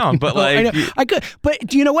fell down, but like I could. But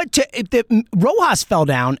do you know what? If the Rojas fell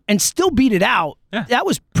down and still beat it out, that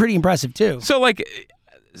was pretty impressive too. So like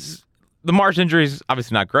the Marsh injury is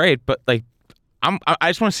obviously not great, but like I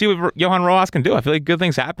just want to see what Johan Rojas can do. I feel like good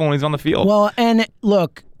things happen when he's on the field. Well, and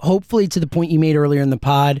look, hopefully to the point you made earlier in the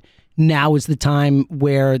pod, now is the time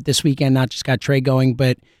where this weekend not just got Trey going,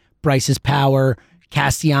 but Bryce's power,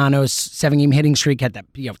 Castellanos 7-game hitting streak, had that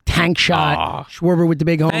tank shot. Schwarber with the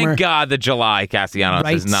big homer. Thank God that July Castellanos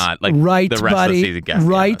is not like right, the rest buddy, of the season Castellanos.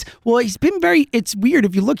 Right. Well, he's been it's weird.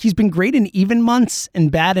 If you look, he's been great in even months and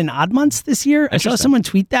bad in odd months this year. I saw someone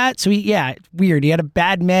tweet that. So it's weird. He had a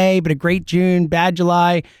bad May, but a great June, bad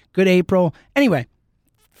July, good April. Anyway,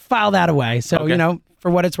 file that away. So, for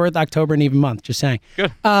what it's worth, October and even month, just saying.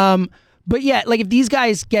 Good. But yeah, like if these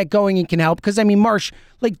guys get going, it can help. Because I mean, Marsh,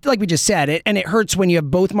 like we just said, it hurts when you have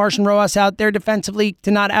both Marsh and Rojas out there defensively to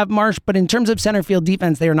not have Marsh. But in terms of center field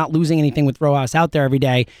defense, they are not losing anything with Rojas out there every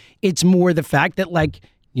day. It's more the fact that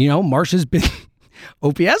Marsh has been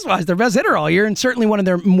OPS wise their best hitter all year, and certainly one of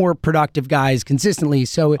their more productive guys consistently.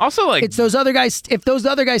 So also it's those other guys. If those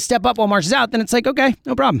other guys step up while Marsh is out, then it's like okay,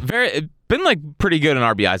 no problem. Been like pretty good in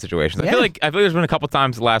RBI situations. I feel like there's been a couple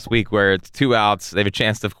times last week where it's 2 outs. They have a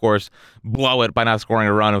chance to, of course, blow it by not scoring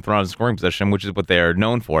a run with runners in scoring position, which is what they're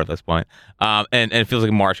known for at this point. And it feels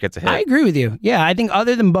like Marsh gets a hit. I agree with you. Yeah, I think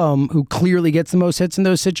other than Bohm, who clearly gets the most hits in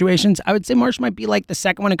those situations, I would say Marsh might be like the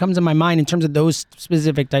second one that comes in my mind in terms of those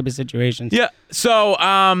specific type of situations. Yeah. So,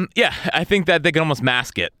 I think that they can almost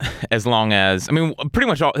mask it as long as, pretty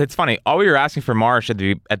much it's funny. All we were asking for Marsh at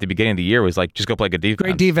the beginning of the year was like, just go play good defense.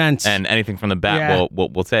 Great defense. And anything from the bat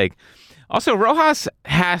we'll take. Also, Rojas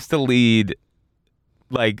has to lead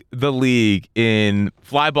like the league in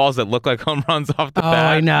fly balls that look like home runs off the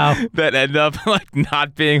bat. I know. That end up like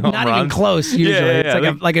not being home runs. Not even close usually.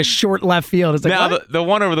 It's like a short left field. It's like now the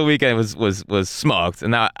one over the weekend was smoked,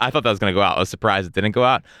 and I thought that was going to go out. I was surprised it didn't go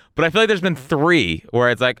out. But I feel like there's been 3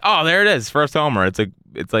 where it's like, oh, there it is, first homer. It's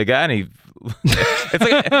like any.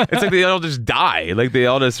 it's like they all just die. Like they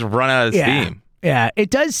all just run out of steam. Yeah, it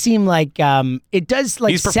does seem like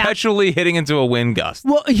he's perpetually hitting into a wind gust.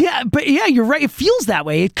 Well, yeah, but yeah, you're right. It feels that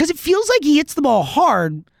way because it feels like he hits the ball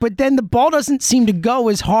hard, but then the ball doesn't seem to go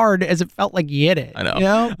as hard as it felt like he hit it. I know. You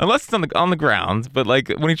know? Unless it's on the ground, but like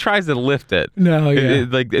when he tries to lift it,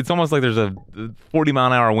 it's almost like there's a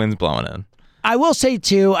 40-mile-an-hour winds blowing in. I will say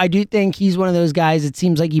too, I do think he's one of those guys. It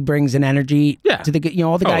seems like he brings an energy to the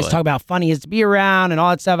all the guys talk about fun he is to be around and all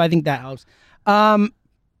that stuff. I think that helps.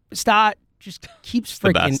 Stott just keeps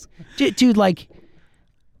freaking dude. Like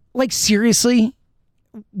seriously,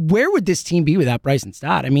 where would this team be without Bryson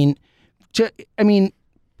Stott? I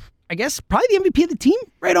guess probably the MVP of the team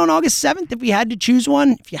right on August 7th. If we had to choose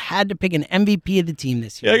one, if you had to pick an MVP of the team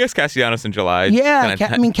this year. Yeah, I guess Castellanos in July. Yeah,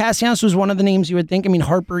 Castellanos was one of the names you would think.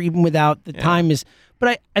 Harper, even without the time, is.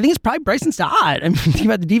 But I think it's probably Bryson Stott. Think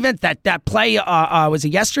about the defense. That play, was it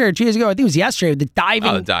yesterday or 2 days ago? I think it was yesterday. The diving.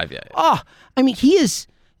 Oh, the dive, yeah. Oh, he is.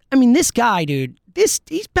 This guy, dude. He's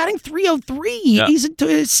batting .303. Yeah. He's a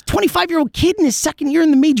 25-year-old kid in his second year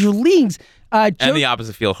in the major leagues. And the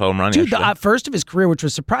opposite field home run. Dude, the first of his career, which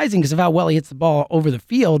was surprising because of how well he hits the ball over the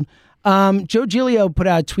field. Joe Giglio put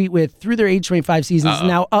out a tweet with, through their age 25 seasons,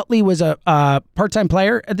 now Utley was a part-time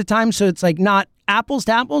player at the time, so it's like not apples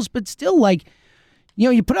to apples, but still like,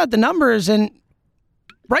 you put out the numbers, and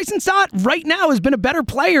Bryson Stott right now has been a better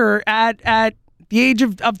player at the age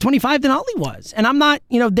of 25 than Utley was. And I'm not,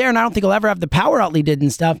 there, and I don't think he'll ever have the power Utley did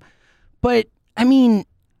and stuff. But, Bryson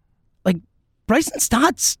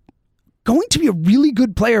Stott's going to be a really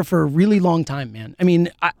good player for a really long time, man.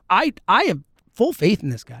 I have full faith in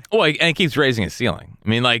this guy. Oh, and he keeps raising his ceiling.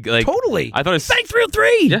 Totally. I thought it's batting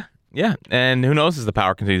 .303. Yeah. And who knows as the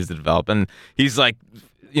power continues to develop. And he's like,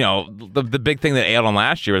 the big thing that ailed him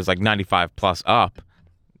last year was like 95 plus up.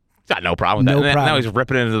 Got no problem with that. And now he's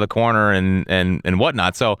ripping into the corner and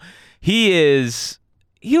whatnot. So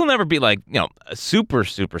he'll never be like, a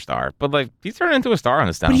superstar, but like he's turned into a star on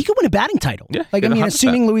this town. But he could win a batting title. Yeah, like, 100%.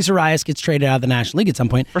 Assuming Luis Arias gets traded out of the National League at some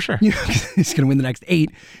point. For sure. He's going to win the next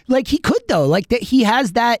 8. Like, he could, though. Like, that he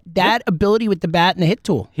has that ability with the bat and the hit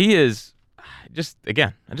tool. He is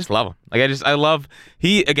I just love him. Like, I love,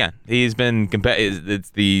 he's been,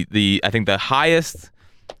 it's I think the highest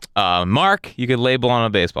mark you could label on a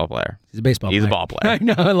baseball player. He's a baseball player. He's a ball player. I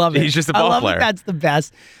know, I love it. He's just a ball player. That's the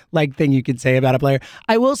best thing you could say about a player.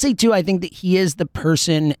 I will say, too, I think that he is the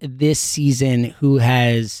person this season who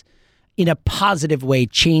has, in a positive way,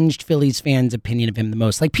 changed Phillies fans' opinion of him the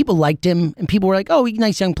most. Like, people liked him, and people were like, oh, he's a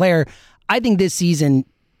nice young player. I think this season,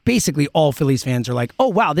 basically all Phillies fans are like, oh,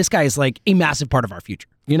 wow, this guy is like a massive part of our future.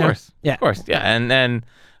 You know? Of course. Yeah. And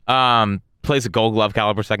plays a Gold Glove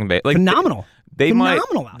caliber second base. Like, phenomenal. They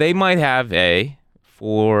might have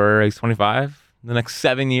for age 25 the next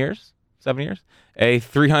 7 years, a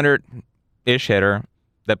 300-ish hitter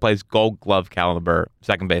that plays Gold Glove caliber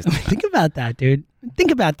second base. Think about that, dude.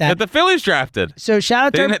 Think about that. That the Phillies drafted. So shout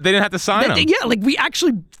out to they didn't have to sign him. Yeah, like we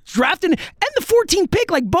actually drafted, and the 14th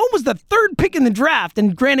pick. Like Bohm was the 3rd pick in the draft.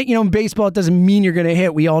 And granted, in baseball it doesn't mean you're going to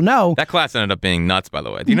hit. We all know that class ended up being nuts. By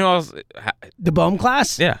the way, do you know the Bohm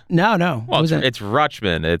class? Yeah. No. Well, it's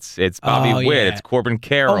Rutschman. It's Bobby Witt. It's Corbin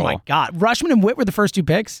Carroll. Oh my God, Rutschman and Witt were the first 2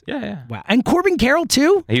 picks. Yeah. Wow, and Corbin Carroll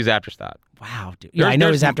too. He was after Stott. Wow, dude. Yeah, I know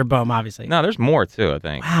he was after Bohm, obviously. No, there's more too. I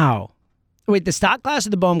think. Wow. Wait, the stock class or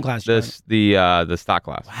the Bohm class? The stock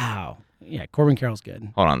class. Wow. Yeah, Corbin Carroll's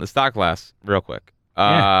good. Hold on, the stock class, real quick.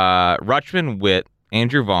 Rutschman, Witt,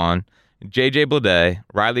 Andrew Vaughn, J.J. Bleday,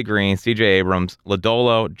 Riley Green, C.J. Abrams,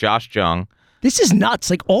 Lodolo, Josh Jung. This is nuts.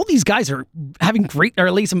 Like, all these guys are having great, or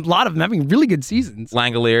at least a lot of them having really good seasons.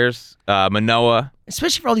 Langoliers, Manoah.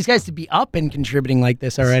 Especially for all these guys to be up and contributing like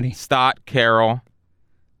this already. Stott, Carroll,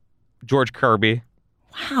 George Kirby.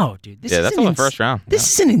 Wow, dude. That's on the first round.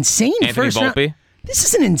 This is an insane Anthony first Volpe. round. This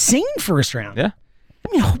is an insane first round. Yeah.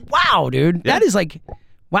 I mean, wow, dude. Yeah. That is like,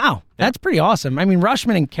 wow. That's pretty awesome. I mean,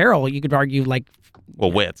 Rutschman and Carroll, you could argue like.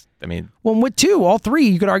 Well, Witt. With 2, all 3,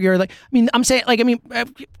 you could argue like. I'm saying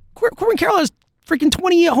Corbin Carroll has freaking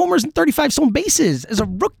 20 homers and 35 stolen bases as a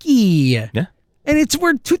rookie. Yeah. And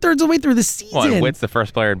we're 2/3 of the way through the season. Well, and Witt's the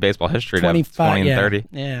first player in baseball history to have 20 and 30.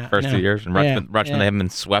 Yeah. First 2 years. And Rutschman, they haven't been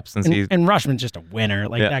swept since he's. And Rutschman's just a winner.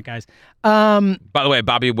 Like that guy's. By the way,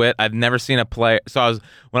 Bobby Witt, I've never seen a play. So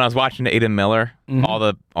when I was watching Aiden Miller, all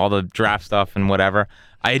the draft stuff and whatever,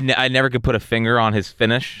 I never could put a finger on his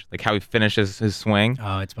finish, like how he finishes his swing.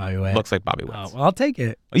 Oh, it's Bobby Witt. Looks like Bobby Witt. Oh, well, I'll take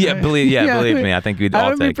it. Yeah, believe me, I think we'd all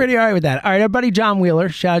take it. I'd be pretty all right with that. All right, our buddy John Wheeler.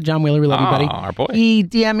 Shout out John Wheeler. We love you, buddy. Our boy. He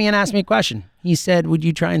DM'd me and asked me a question. He said, would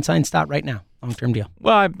you try and sign Stott right now? Long-term deal.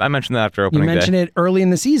 Well, I mentioned that after opening day. You mentioned it early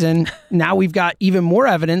in the season. Now we've got even more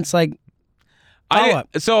evidence. Like, follow-up.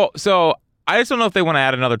 So I just don't know if they want to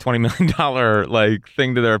add another $20 million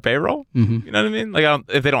thing to their payroll. Mm-hmm. You know what I mean? Like,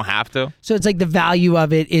 if they don't have to. So it's like the value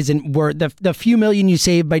of it isn't worth the few million you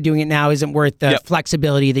save by doing it now isn't worth the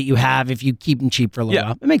flexibility that you have if you keep them cheap for a little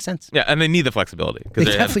while. It makes sense. Yeah, and they need the flexibility. They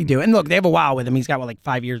definitely do. And look, they have a while with him. He's got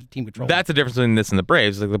 5 years of team control. That's the difference between this and the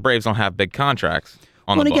Braves. Like, the Braves don't have big contracts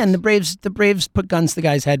on the books. Again, the Braves put guns to the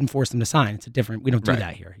guy's head and force them to sign. It's a different. We don't do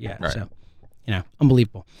that here. Yeah. Right. So,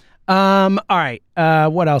 unbelievable. All right.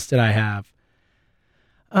 What else did I have?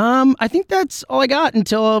 I think that's all I got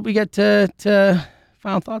until we get to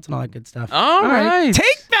final thoughts and all that good stuff. All right.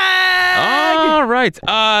 Take back! All right.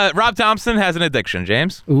 Rob Thompson has an addiction,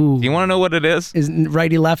 James. Ooh. Do you want to know what it is? Is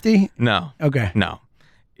righty-lefty? No. Okay. No.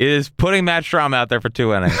 It is putting Matt Strahm out there for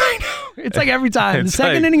 2 innings. I know. It's like every time. The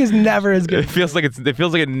second inning is never as good. It feels like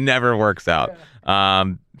it never works out.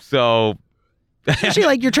 So especially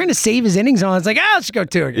like you're trying to save his innings on. It's like, let's go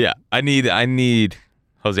 2 again. Yeah. I need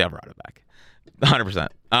Jose Alvarado back. 100%.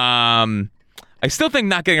 I still think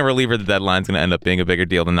not getting a reliever at the deadline is going to end up being a bigger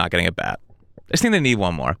deal than not getting a bat. I just think they need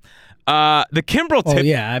one more. The Kimbrel tip. Oh,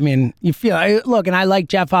 yeah. I mean, you feel... and I like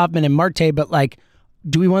Jeff Hoffman and Marte, but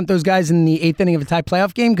do we want those guys in the 8th inning of a tie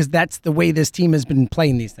playoff game? Because that's the way this team has been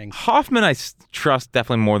playing these things. Hoffman, I trust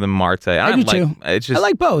definitely more than Marte. I do too. I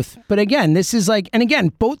like both. But again, this is and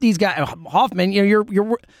again, both these guys, Hoffman, you're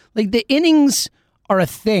like the innings are a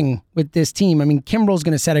thing with this team. I mean, Kimbrel's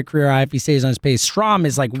going to set a career high if he stays on his pace. Strahm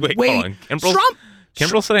is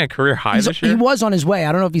Kimbrel's setting a career high this year? He was on his way.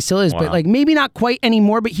 I don't know if he still is, but maybe not quite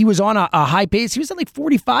anymore, but he was on a high pace. He was at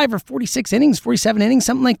 45 or 46 innings, 47 innings,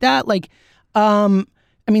 something like that.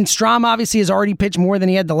 Strahm obviously has already pitched more than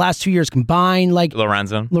he had the last 2 years combined.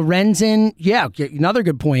 Lorenzen. Yeah, another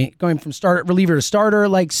good point. Going from reliever to starter.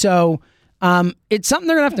 It's something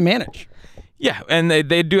they're going to have to manage. Yeah, and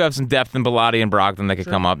they do have some depth in Bilotti and Brogdon that could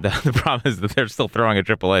come up. The problem is that they're still throwing at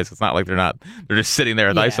AAA, so it's not like they're just sitting there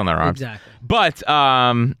with ice on their arms. Exactly. But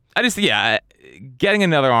getting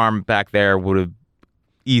another arm back there would have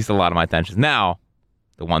eased a lot of my tensions. Now,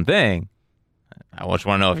 the one thing, I just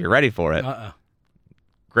want to know if you're ready for it.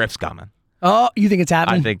 Griff's coming. Oh, you think it's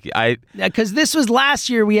happening? Because this was last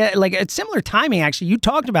year. We had like a similar timing. Actually, you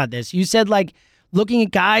talked about this. You said like looking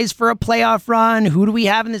at guys for a playoff run. Who do we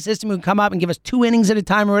have in the system who come up and give us 2 innings at a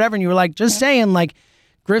time or whatever? And you were like, just saying, like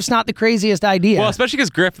Griff's not the craziest idea. Well, especially because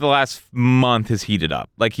Griff the last month has heated up.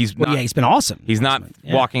 Like he's been awesome. He's not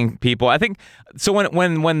walking people. I think so.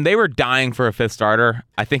 When they were dying for a fifth starter,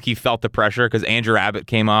 I think he felt the pressure because Andrew Abbott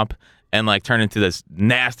came up and like turned into this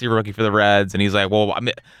nasty rookie for the Reds, and he's like, well,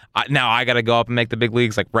 now I got to go up and make the big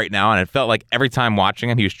leagues like right now. And it felt like every time watching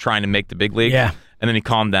him, he was trying to make the big league. Yeah. And then he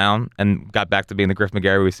calmed down and got back to being the Griff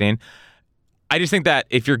McGarry we've seen. I just think that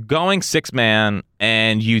if you're going 6-man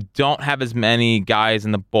and you don't have as many guys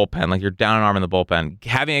in the bullpen, like you're down an arm in the bullpen,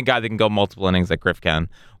 having a guy that can go multiple innings like Griff can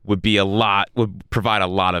would provide a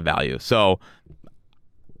lot of value. So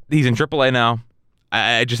he's in AAA now.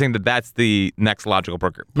 I just think that that's the next logical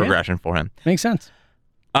progression for him. Makes sense.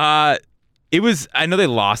 I know they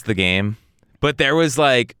lost the game, but there was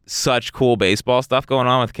like such cool baseball stuff going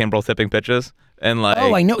on with Kimbrel tipping pitches. And like,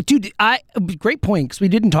 I know, dude. Great point because we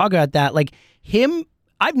didn't talk about that. Like him,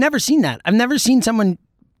 I've never seen that. I've never seen someone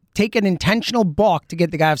take an intentional balk to get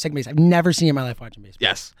the guy off second base. I've never seen it in my life watching baseball.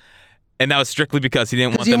 Yes, and that was strictly because he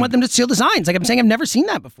didn't want them to steal the signs. Like I'm saying, I've never seen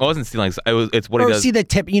that before. Well, it wasn't stealing. It's what he does. See the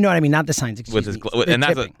tip. You know what I mean? Not the signs. With his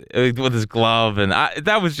with his glove, and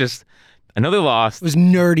that was just. I know they lost. It was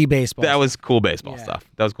nerdy baseball. That was cool baseball stuff.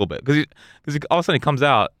 That was cool because all of a sudden he comes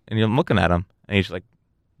out and you're looking at him and he's like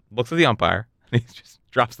looks at the umpire. He just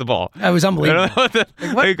drops the ball. That was unbelievable. What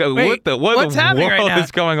the what's happening world right now? is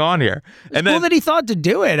going on here? It's cool that he thought to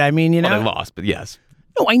do it. I mean, you know, they lost, but yes.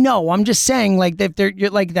 No, I know. I'm just saying, like, you're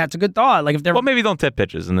like, that's a good thought. Like, if they're maybe don't tip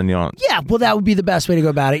pitches and then you don't. Yeah, well, that would be the best way to go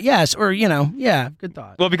about it. Yes, or good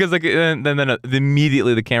thought. Well, because like then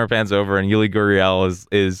immediately the camera pans over and Yuli Gurriel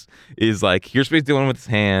is like, here's what he's doing with his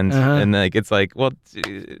hands, and like it's like, well,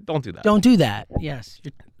 don't do that. Don't do that. Yes.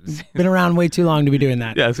 You've been around way too long to be doing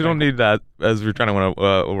that. Yes, we don't need that as we're trying to win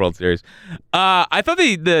a World Series. I thought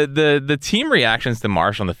the team reactions to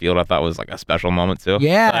Marsh on the field I thought was like a special moment too.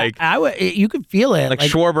 Yeah, like, you could feel it. Like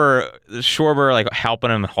Schwarber like helping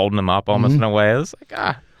him and holding him up almost in a way. It was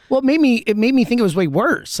like Well, it made me think it was way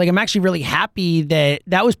worse. Like I'm actually really happy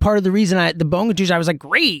that was part of the reason the bone contusion. I was like,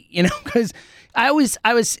 great, because I was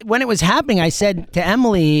when it was happening. I said to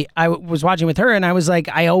Emily, I was watching with her, and I was like,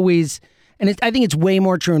 I think it's way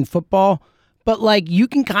more true in football, but like you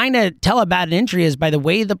can kind of tell how bad an injury is by the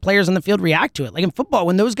way the players on the field react to it. Like in football,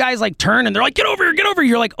 when those guys like turn and they're like, get over here,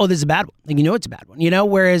 you're like, oh, this is a bad one. Like, it's a bad one,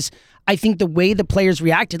 whereas I think the way the players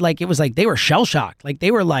reacted, like it was like they were shell shocked. Like they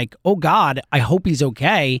were like, oh God, I hope he's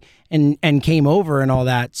okay, and came over and all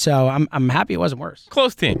that. So I'm happy it wasn't worse.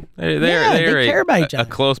 Close team. They care about each other.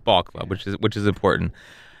 A close ball club, which is important.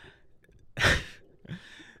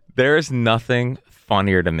 There is nothing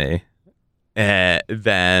funnier to me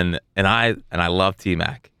than and I love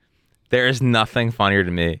T-Mac. There is nothing funnier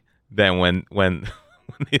to me than when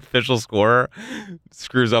the official scorer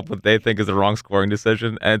screws up what they think is the wrong scoring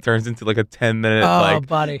decision and it turns into like a 10-minute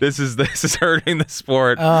buddy. This is hurting the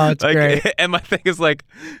sport. Oh, it's like, great. And my thing is like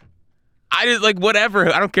I just like whatever.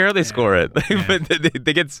 I don't care how they score it. But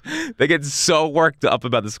they get so worked up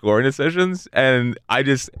about the scoring decisions, and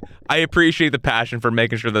I appreciate the passion for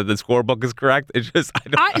making sure that the scorebook is correct. It's just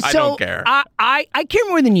I don't care. I care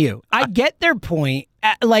more than you. I get their point.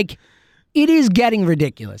 Like it is getting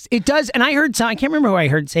ridiculous. It does, and I heard I can't remember who I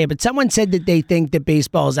heard say it, but someone said that they think that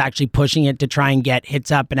baseball is actually pushing it to try and get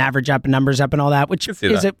hits up and average up and numbers up and all that, which is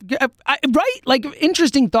right. Like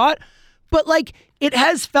interesting thought, but like it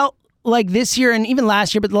has felt. Like this year and even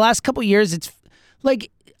last year, but the last couple of years, it's like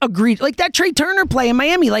agreed. Like that Trey Turner play in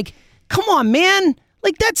Miami. Like, come on, man.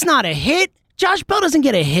 Like that's not a hit. Josh Bell doesn't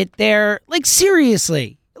get a hit there. Like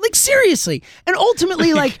seriously. And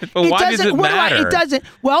ultimately, like it doesn't matter. It doesn't.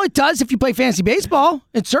 Well, it does if you play fantasy baseball.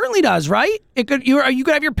 It certainly does, right? It could. You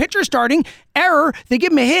could have your pitcher starting error. They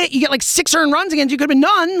give him a hit. You get like 6 earned runs against you. Could have been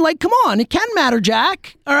none. Like, come on, it can matter,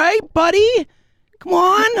 Jack. All right, buddy. Come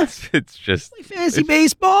on. It's just play fantasy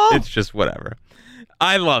baseball. It's just whatever.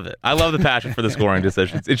 I love it. I love the passion for the scoring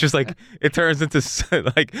decisions. It's just like it turns into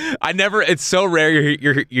like it's so rare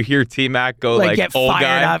you hear T-Mac go like get old fired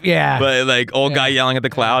guy up, yeah. But like old guy yelling at the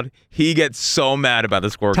cloud, he gets so mad about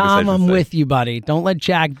the scoring Tom, decisions. I'm with you, buddy. Don't let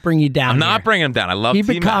Jack bring you down. I'm not bringing him down. I love Keep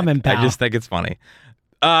T-Mac. it coming, pal. I just think it's funny.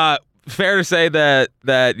 fair to say that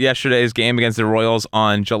yesterday's game against the Royals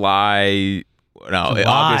on August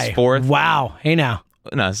 4th. Wow. Hey now.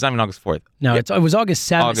 No, it's not even August 4th. No, it was August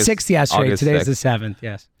 6th yesterday. August Today's 6th. the 7th.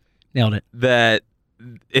 Yes. Nailed it. That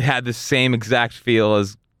it had the same exact feel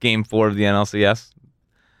as Game 4 of the NLCS.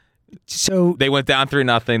 So They went down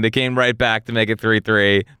 3-0. They came right back to make it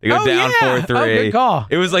 3-3. They go down 4-3. Oh, good call.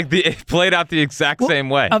 It was like it played out the exact same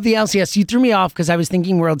way. Of the LCS, you threw me off because I was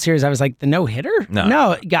thinking World Series. I was like, the no-hitter?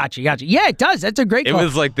 No. Gotcha. Yeah, it does. That's a great It call.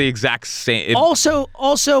 was like the exact same. Also,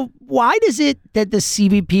 why does it that the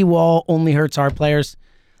CBP wall only hurts our players?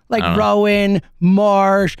 Like Rowan,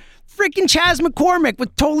 Marsh, freaking Chas McCormick was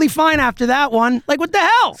totally fine after that one. Like, what the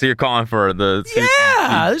hell? So you're calling for the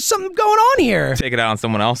There's something going on here. take it out on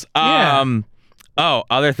someone else. Yeah.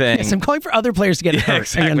 Other thing. Yes, I'm calling for other players to get hurt. Yeah,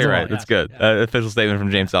 exactly against the right. wall. That's Yes, good. yes. Official statement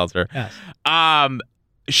from James Seltzer. Yes.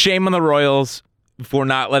 Shame on the Royals for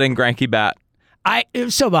not letting Greinke bat. I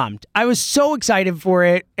was so bummed. I was so excited for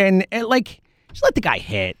it, and like, just let the guy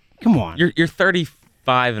hit. Come on. You're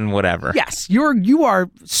 35 and whatever. Yes, you are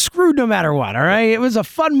screwed no matter what. All right. It was a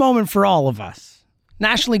fun moment for all of us.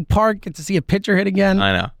 National League Park, get to see a pitcher hit again.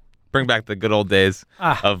 I know. Bring back the good old days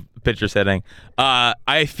Ah. of pitchers hitting.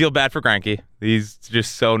 I feel bad for Greinke. He's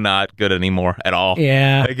just so not good anymore at all.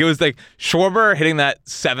 Yeah. Like it was like Schwarber hitting that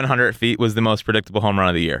 700 feet was the most predictable home run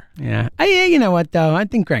of the year. Yeah. You know what though? I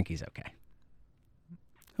think Greinke's okay.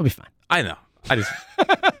 He'll be fine. I know.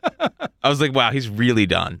 I was like, wow, he's really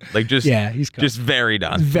done. Like just He's cool. just very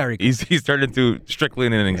done. Very cool. He's turned into strictly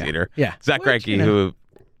an innings eater. Yeah. Zach Which, Greinke, who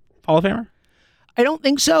Hall of Famer? I don't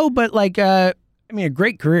think so, but like, a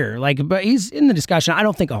great career. Like, but he's in the discussion. I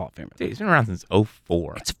don't think a Hall of Famer. Dude, he's been around since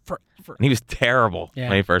 2004. It's for And he was terrible Yeah.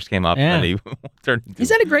 when he first came up. Yeah. And he turned into,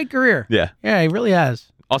 he's had a great career. yeah. Yeah, he really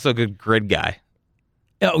has. Also a good grid guy.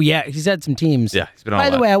 Oh yeah, he's had some teams. Yeah, he's been on By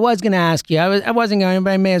a the lot. way, I was going to ask you. I wasn't going,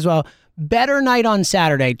 but I may as well. Better night on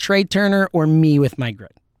Saturday, Trey Turner or me with my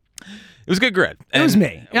grid? It was a good grid. It was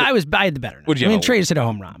me. I had the better night. What'd you I mean, have? Trey just hit a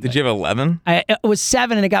home run. Did you have 11? It was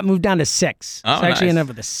 7 and it got moved down to 6. Oh, so I actually nice. ended up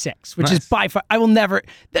with a 6, which Nice. is by far. I will never.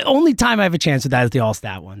 The only time I have a chance with that is the all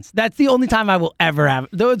stat ones. That's the only time I will ever have.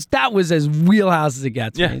 That was as wheelhouse as it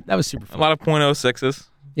gets. Yeah. Man. That was super A fun. lot of .06s.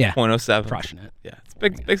 Yeah. 0.07. Crushing it. Yeah, it's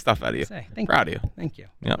big stuff out of you. Thank Proud you. of you. Thank you.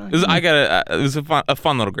 Yeah, it was a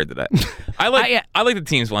fun little grid today. I like the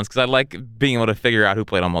teams ones because I like being able to figure out who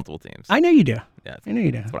played on multiple teams. I know you do. Yeah, I know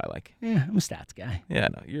you do. that's what I like. Yeah, I'm a stats guy. Yeah,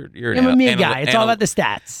 no, you're I'm a an me guy. It's all about the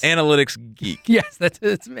stats. analytics geek. Yes, that's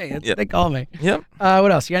me. That's Yep. what they call me. Yep.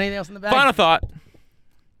 What else? You got anything else in the bag? Final thought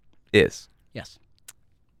is Yes.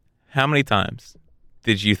 how many times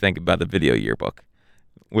did you think about the video yearbook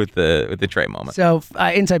with the Trey moment? So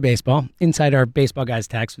inside baseball, inside our baseball guys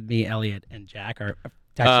text with me, Elliot, and Jack. Our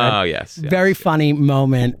text thread. Oh yes, Very funny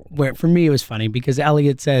moment where for me it was funny because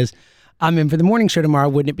Elliot says, I'm in for the morning show tomorrow.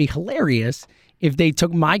 Wouldn't it be hilarious if they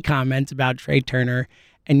took my comments about Trey Turner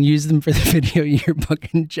and used them for the video yearbook?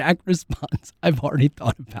 And Jack responds, I've already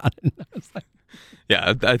thought about it. And I was like, yeah,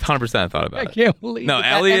 I 100% thought about I it. can't believe No,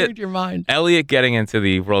 that Elliot- entered your mind. Elliot getting into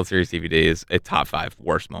the World Series DVD is a top 5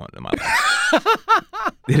 worst moment in my life.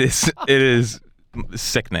 It is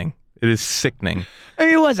sickening. It is sickening. I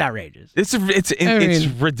mean, it was outrageous. It's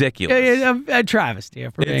mean, ridiculous. A travesty,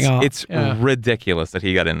 if we're being honest. It's ridiculous that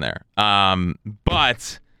he got in there.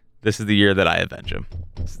 But this is the year that I avenge him.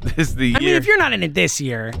 This is the year. I mean, if you're not in it this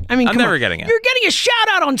year, I mean, I'm come never on. getting it. You're getting a shout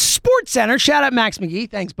out on Sports Center. Shout out Max McGee.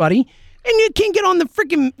 Thanks, buddy. And you can't get on the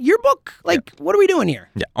freaking yearbook? Like, what are we doing here?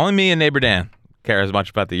 Yeah, only me and neighbor Dan care as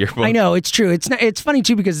much about the yearbook. I know, it's true. It's funny,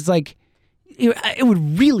 too, because it's like, it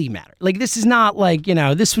would really matter. Like, this is not like,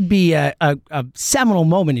 this would be a seminal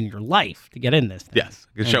moment in your life to get in this thing. Yes,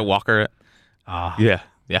 you can show Walker it. Yeah.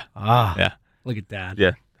 Look at that.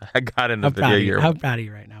 Yeah. I got in the I'm proud video of you. yearbook. I'm proud of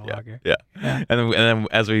you right now, Walker. Yeah. And then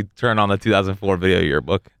as we turn on the 2004 video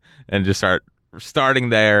yearbook and just starting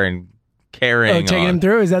there and carrying Oh, taking on. him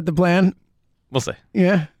through? Is that the plan? We'll see.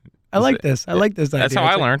 Yeah. I We'll like see. this. I like this idea. That's how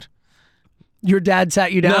I learned. Your dad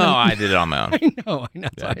sat you down? No, I did it on my own. I know.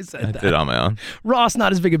 That's why I I said did that. it on my own. Ross,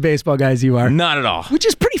 not as big a baseball guy as you are. Not at all. Which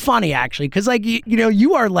is pretty funny, actually, because, like,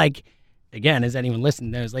 you are, like, again, as anyone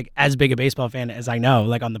listening knows, like, as big a baseball fan as I know,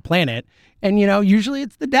 like, on the planet. And, usually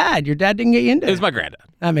it's the dad. Your dad didn't get you into It was my granddad.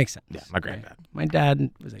 That makes sense. Yeah, my granddad. My dad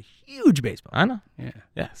was a huge baseball I know. fan. Yeah.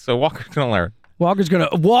 Yeah. So Walker's gonna learn.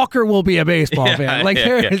 Walker will be a baseball Yeah, fan. Like,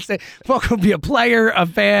 yeah. Walker will be a player, a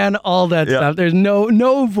fan, all that Yeah. stuff. There's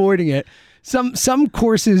no avoiding it. Some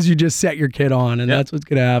courses you just set your kid on, and that's what's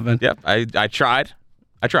going to happen. Yep. I tried.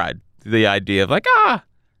 The idea of like,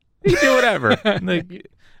 you can do whatever.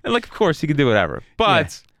 Like, of course you can do whatever.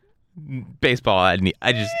 But baseball, I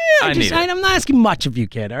just I'm not asking much of you,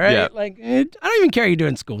 kid. All right, Yeah. like I don't even care what you do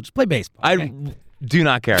in school. Just play baseball. I okay? do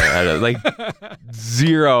not care. Like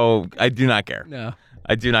zero. I do not care. No,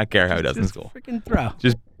 I do not care how he does in just school. freaking throw.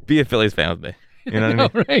 Just be a Phillies fan with me. You know what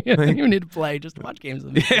I mean? Right? You don't even need to play. Just watch games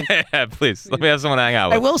with me. Yeah, please. Let me have someone to hang out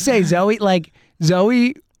with. I will say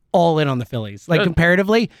Zoe, all in on the Phillies. Like Good.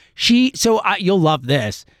 comparatively, you'll love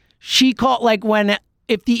this. She called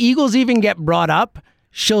if the Eagles even get brought up,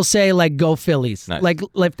 she'll say like go Phillies. Nice. Like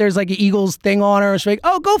if there's like an Eagles thing on her, she's like,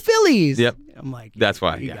 oh go Phillies. Yep. I'm like, That's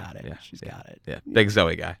why. you Yeah, got it. yeah, She's yeah, got it. Yeah, big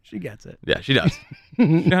Zoe guy. She gets it. Yeah, she does. She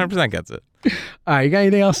 100% gets it. All right, you got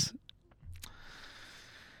anything else?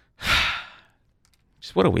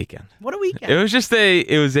 Just what a weekend. What a weekend. It was just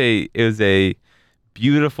a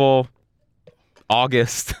beautiful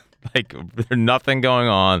August. Like there's nothing going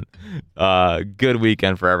on. Good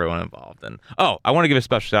weekend for everyone involved. And I want to give a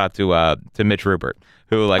special shout out to Mitch Rupert,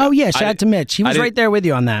 who shout out to Mitch. He was right there with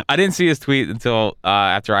you on that. I didn't see his tweet until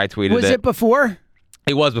after I tweeted it. Was it before?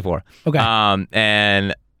 It was before. Okay.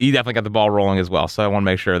 And he definitely got the ball rolling as well. So I want to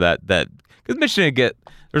make sure that because Mitch didn't get.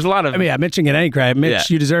 There's a lot of. I mean, Mitch didn't get any credit. Mitch,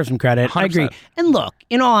 you deserve some credit. 100%. I agree. And look,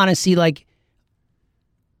 in all honesty, like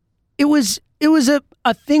it was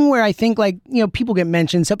a thing where I think people get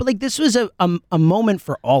mentioned stuff, but like this was a moment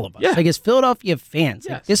for all of us. Yeah. Like as Philadelphia fans,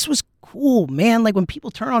 like, Yes. this was cool, man. Like when people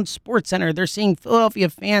turn on SportsCenter, they're seeing Philadelphia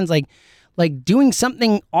fans like doing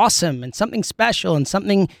something awesome and something special and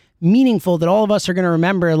something meaningful that all of us are going to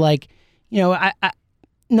remember. Like, I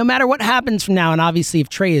no matter what happens from now, and obviously if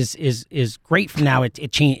Trey is great from now,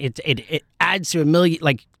 it adds to a million.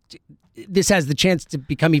 Like this has the chance to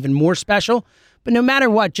become even more special. But no matter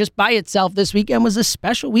what, just by itself, this weekend was a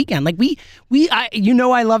special weekend. Like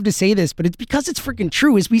I love to say this, but it's because it's freaking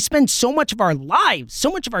true. Is we spend so much of our lives, so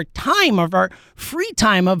much of our time, of our free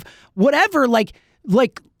time, of whatever, like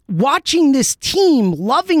watching this team,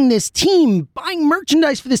 loving this team, buying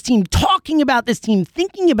merchandise for this team, talking about this team,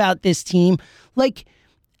 thinking about this team,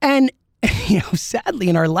 and sadly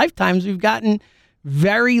in our lifetimes we've gotten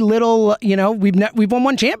very little. We've won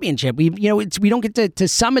one championship. We don't get to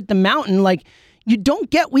summit the mountain. Like you don't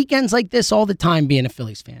get weekends like this all the time being a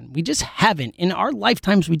Phillies fan. We just haven't in our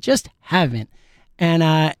lifetimes. We just haven't. And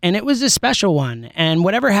it was a special one. And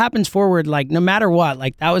whatever happens forward, like no matter what,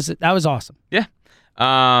 like that was awesome. Yeah.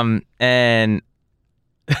 And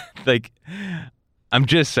like I'm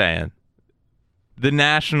just saying, the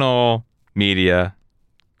national media.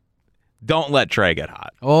 Don't let Trey get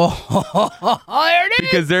hot. Oh, there it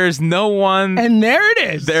is. Because there's no one. And there it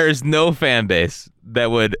is. There is no fan base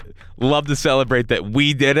that would love to celebrate that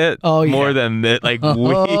we did it more than that. Like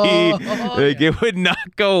it would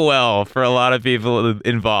not go well for a lot of people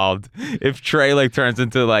involved if Trey turns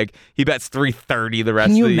into he bets 330 the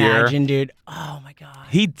rest of the year. Can you imagine, dude? Oh my God.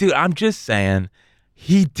 I'm just saying,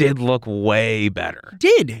 he did look way better.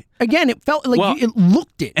 Did again? It felt like it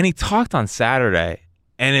looked it. And he talked on Saturday.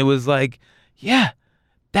 And it was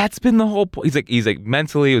that's been the whole point. He's like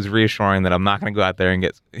mentally it was reassuring that I'm not going to go out there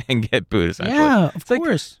and get booed essentially. Yeah, of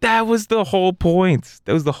course. That was the whole point.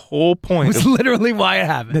 That was the whole point. It was literally why it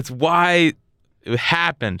happened. That's why it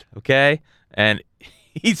happened. Okay, and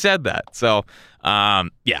he said that. So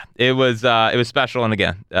it was special. And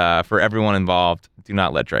again, for everyone involved, do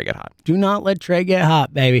not let Trey get hot. Do not let Trey get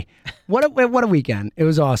hot, baby. What a weekend. It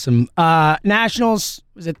was awesome. Nationals,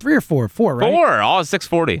 was it 3 or 4? 4, right? 4, all at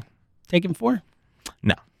 640. Taking 4?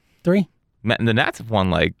 No. 3? The Nats have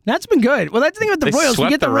won That's been good. Well, that's the thing with the They Royals. We swept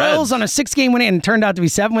get the the Royals Reds. on a 6-game win, and it turned out to be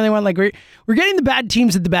 7 when they won. We're getting the bad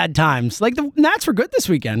teams at the bad times. Like the Nats were good this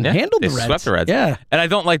weekend. Handled they the Reds. Swept the Reds. Yeah. And I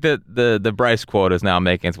don't like that the Bryce quote is now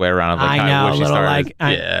making its way around. I know, wish a he little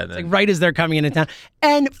started. it's right as they're coming into town.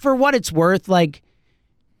 And for what it's worth,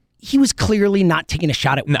 he was clearly not taking a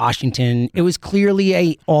shot at Washington. It was clearly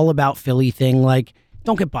a all about Philly thing.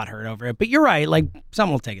 Don't get butthurt over it. But you're right.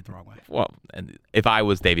 Someone will take it the wrong way. Well, and if I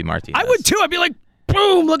was Davey Martinez, I would too. I'd be like,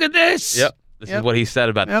 boom, look at this. Yep. This is what he said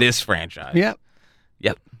about this franchise. Yep.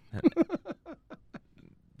 Yep.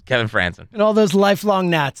 Kevin Franzen. And all those lifelong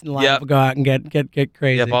Nats in the lineup will go out and get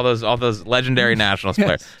crazy. Yep, all those legendary Nationals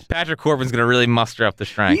players. Patrick Corbin's going to really muster up the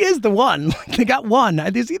strength. He is the one. They got one.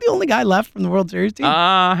 Is he the only guy left from the World Series team?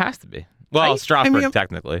 Has to be. Well, Right? Strasburg,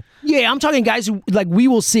 technically. Yeah, I'm talking guys who we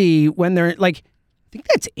will see when they're I think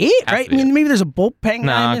that's it, Has right? to be I mean, maybe there's a bullpen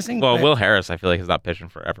guy missing. Well, but- Will Harris, I feel like, is not pitching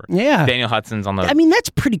forever. Yeah. Daniel Hudson's on the. I mean, that's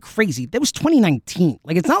pretty crazy. That was 2019.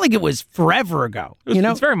 It's not like it was forever ago.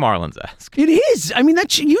 It's very Marlins-esque. It is. I mean,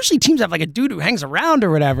 that's usually teams have a dude who hangs around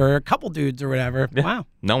or whatever, a couple dudes or whatever. Yeah. Wow.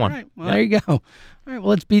 No one. All right. Well, there you go. All right.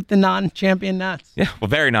 Well, let's beat the non-champion Nats. Yeah. Well,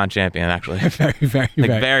 very non-champion, actually. Very, very, very.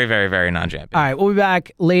 very, very, very non-champion. All right. We'll be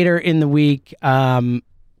back later in the week.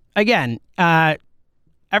 again,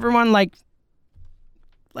 everyone like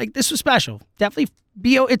this was special. Definitely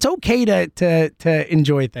it's okay to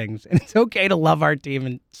enjoy things, and it's okay to love our team,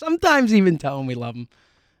 and sometimes even tell them we love them.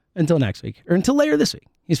 Until next week, or until later this week.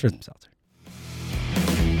 He's Fritz Seltzer.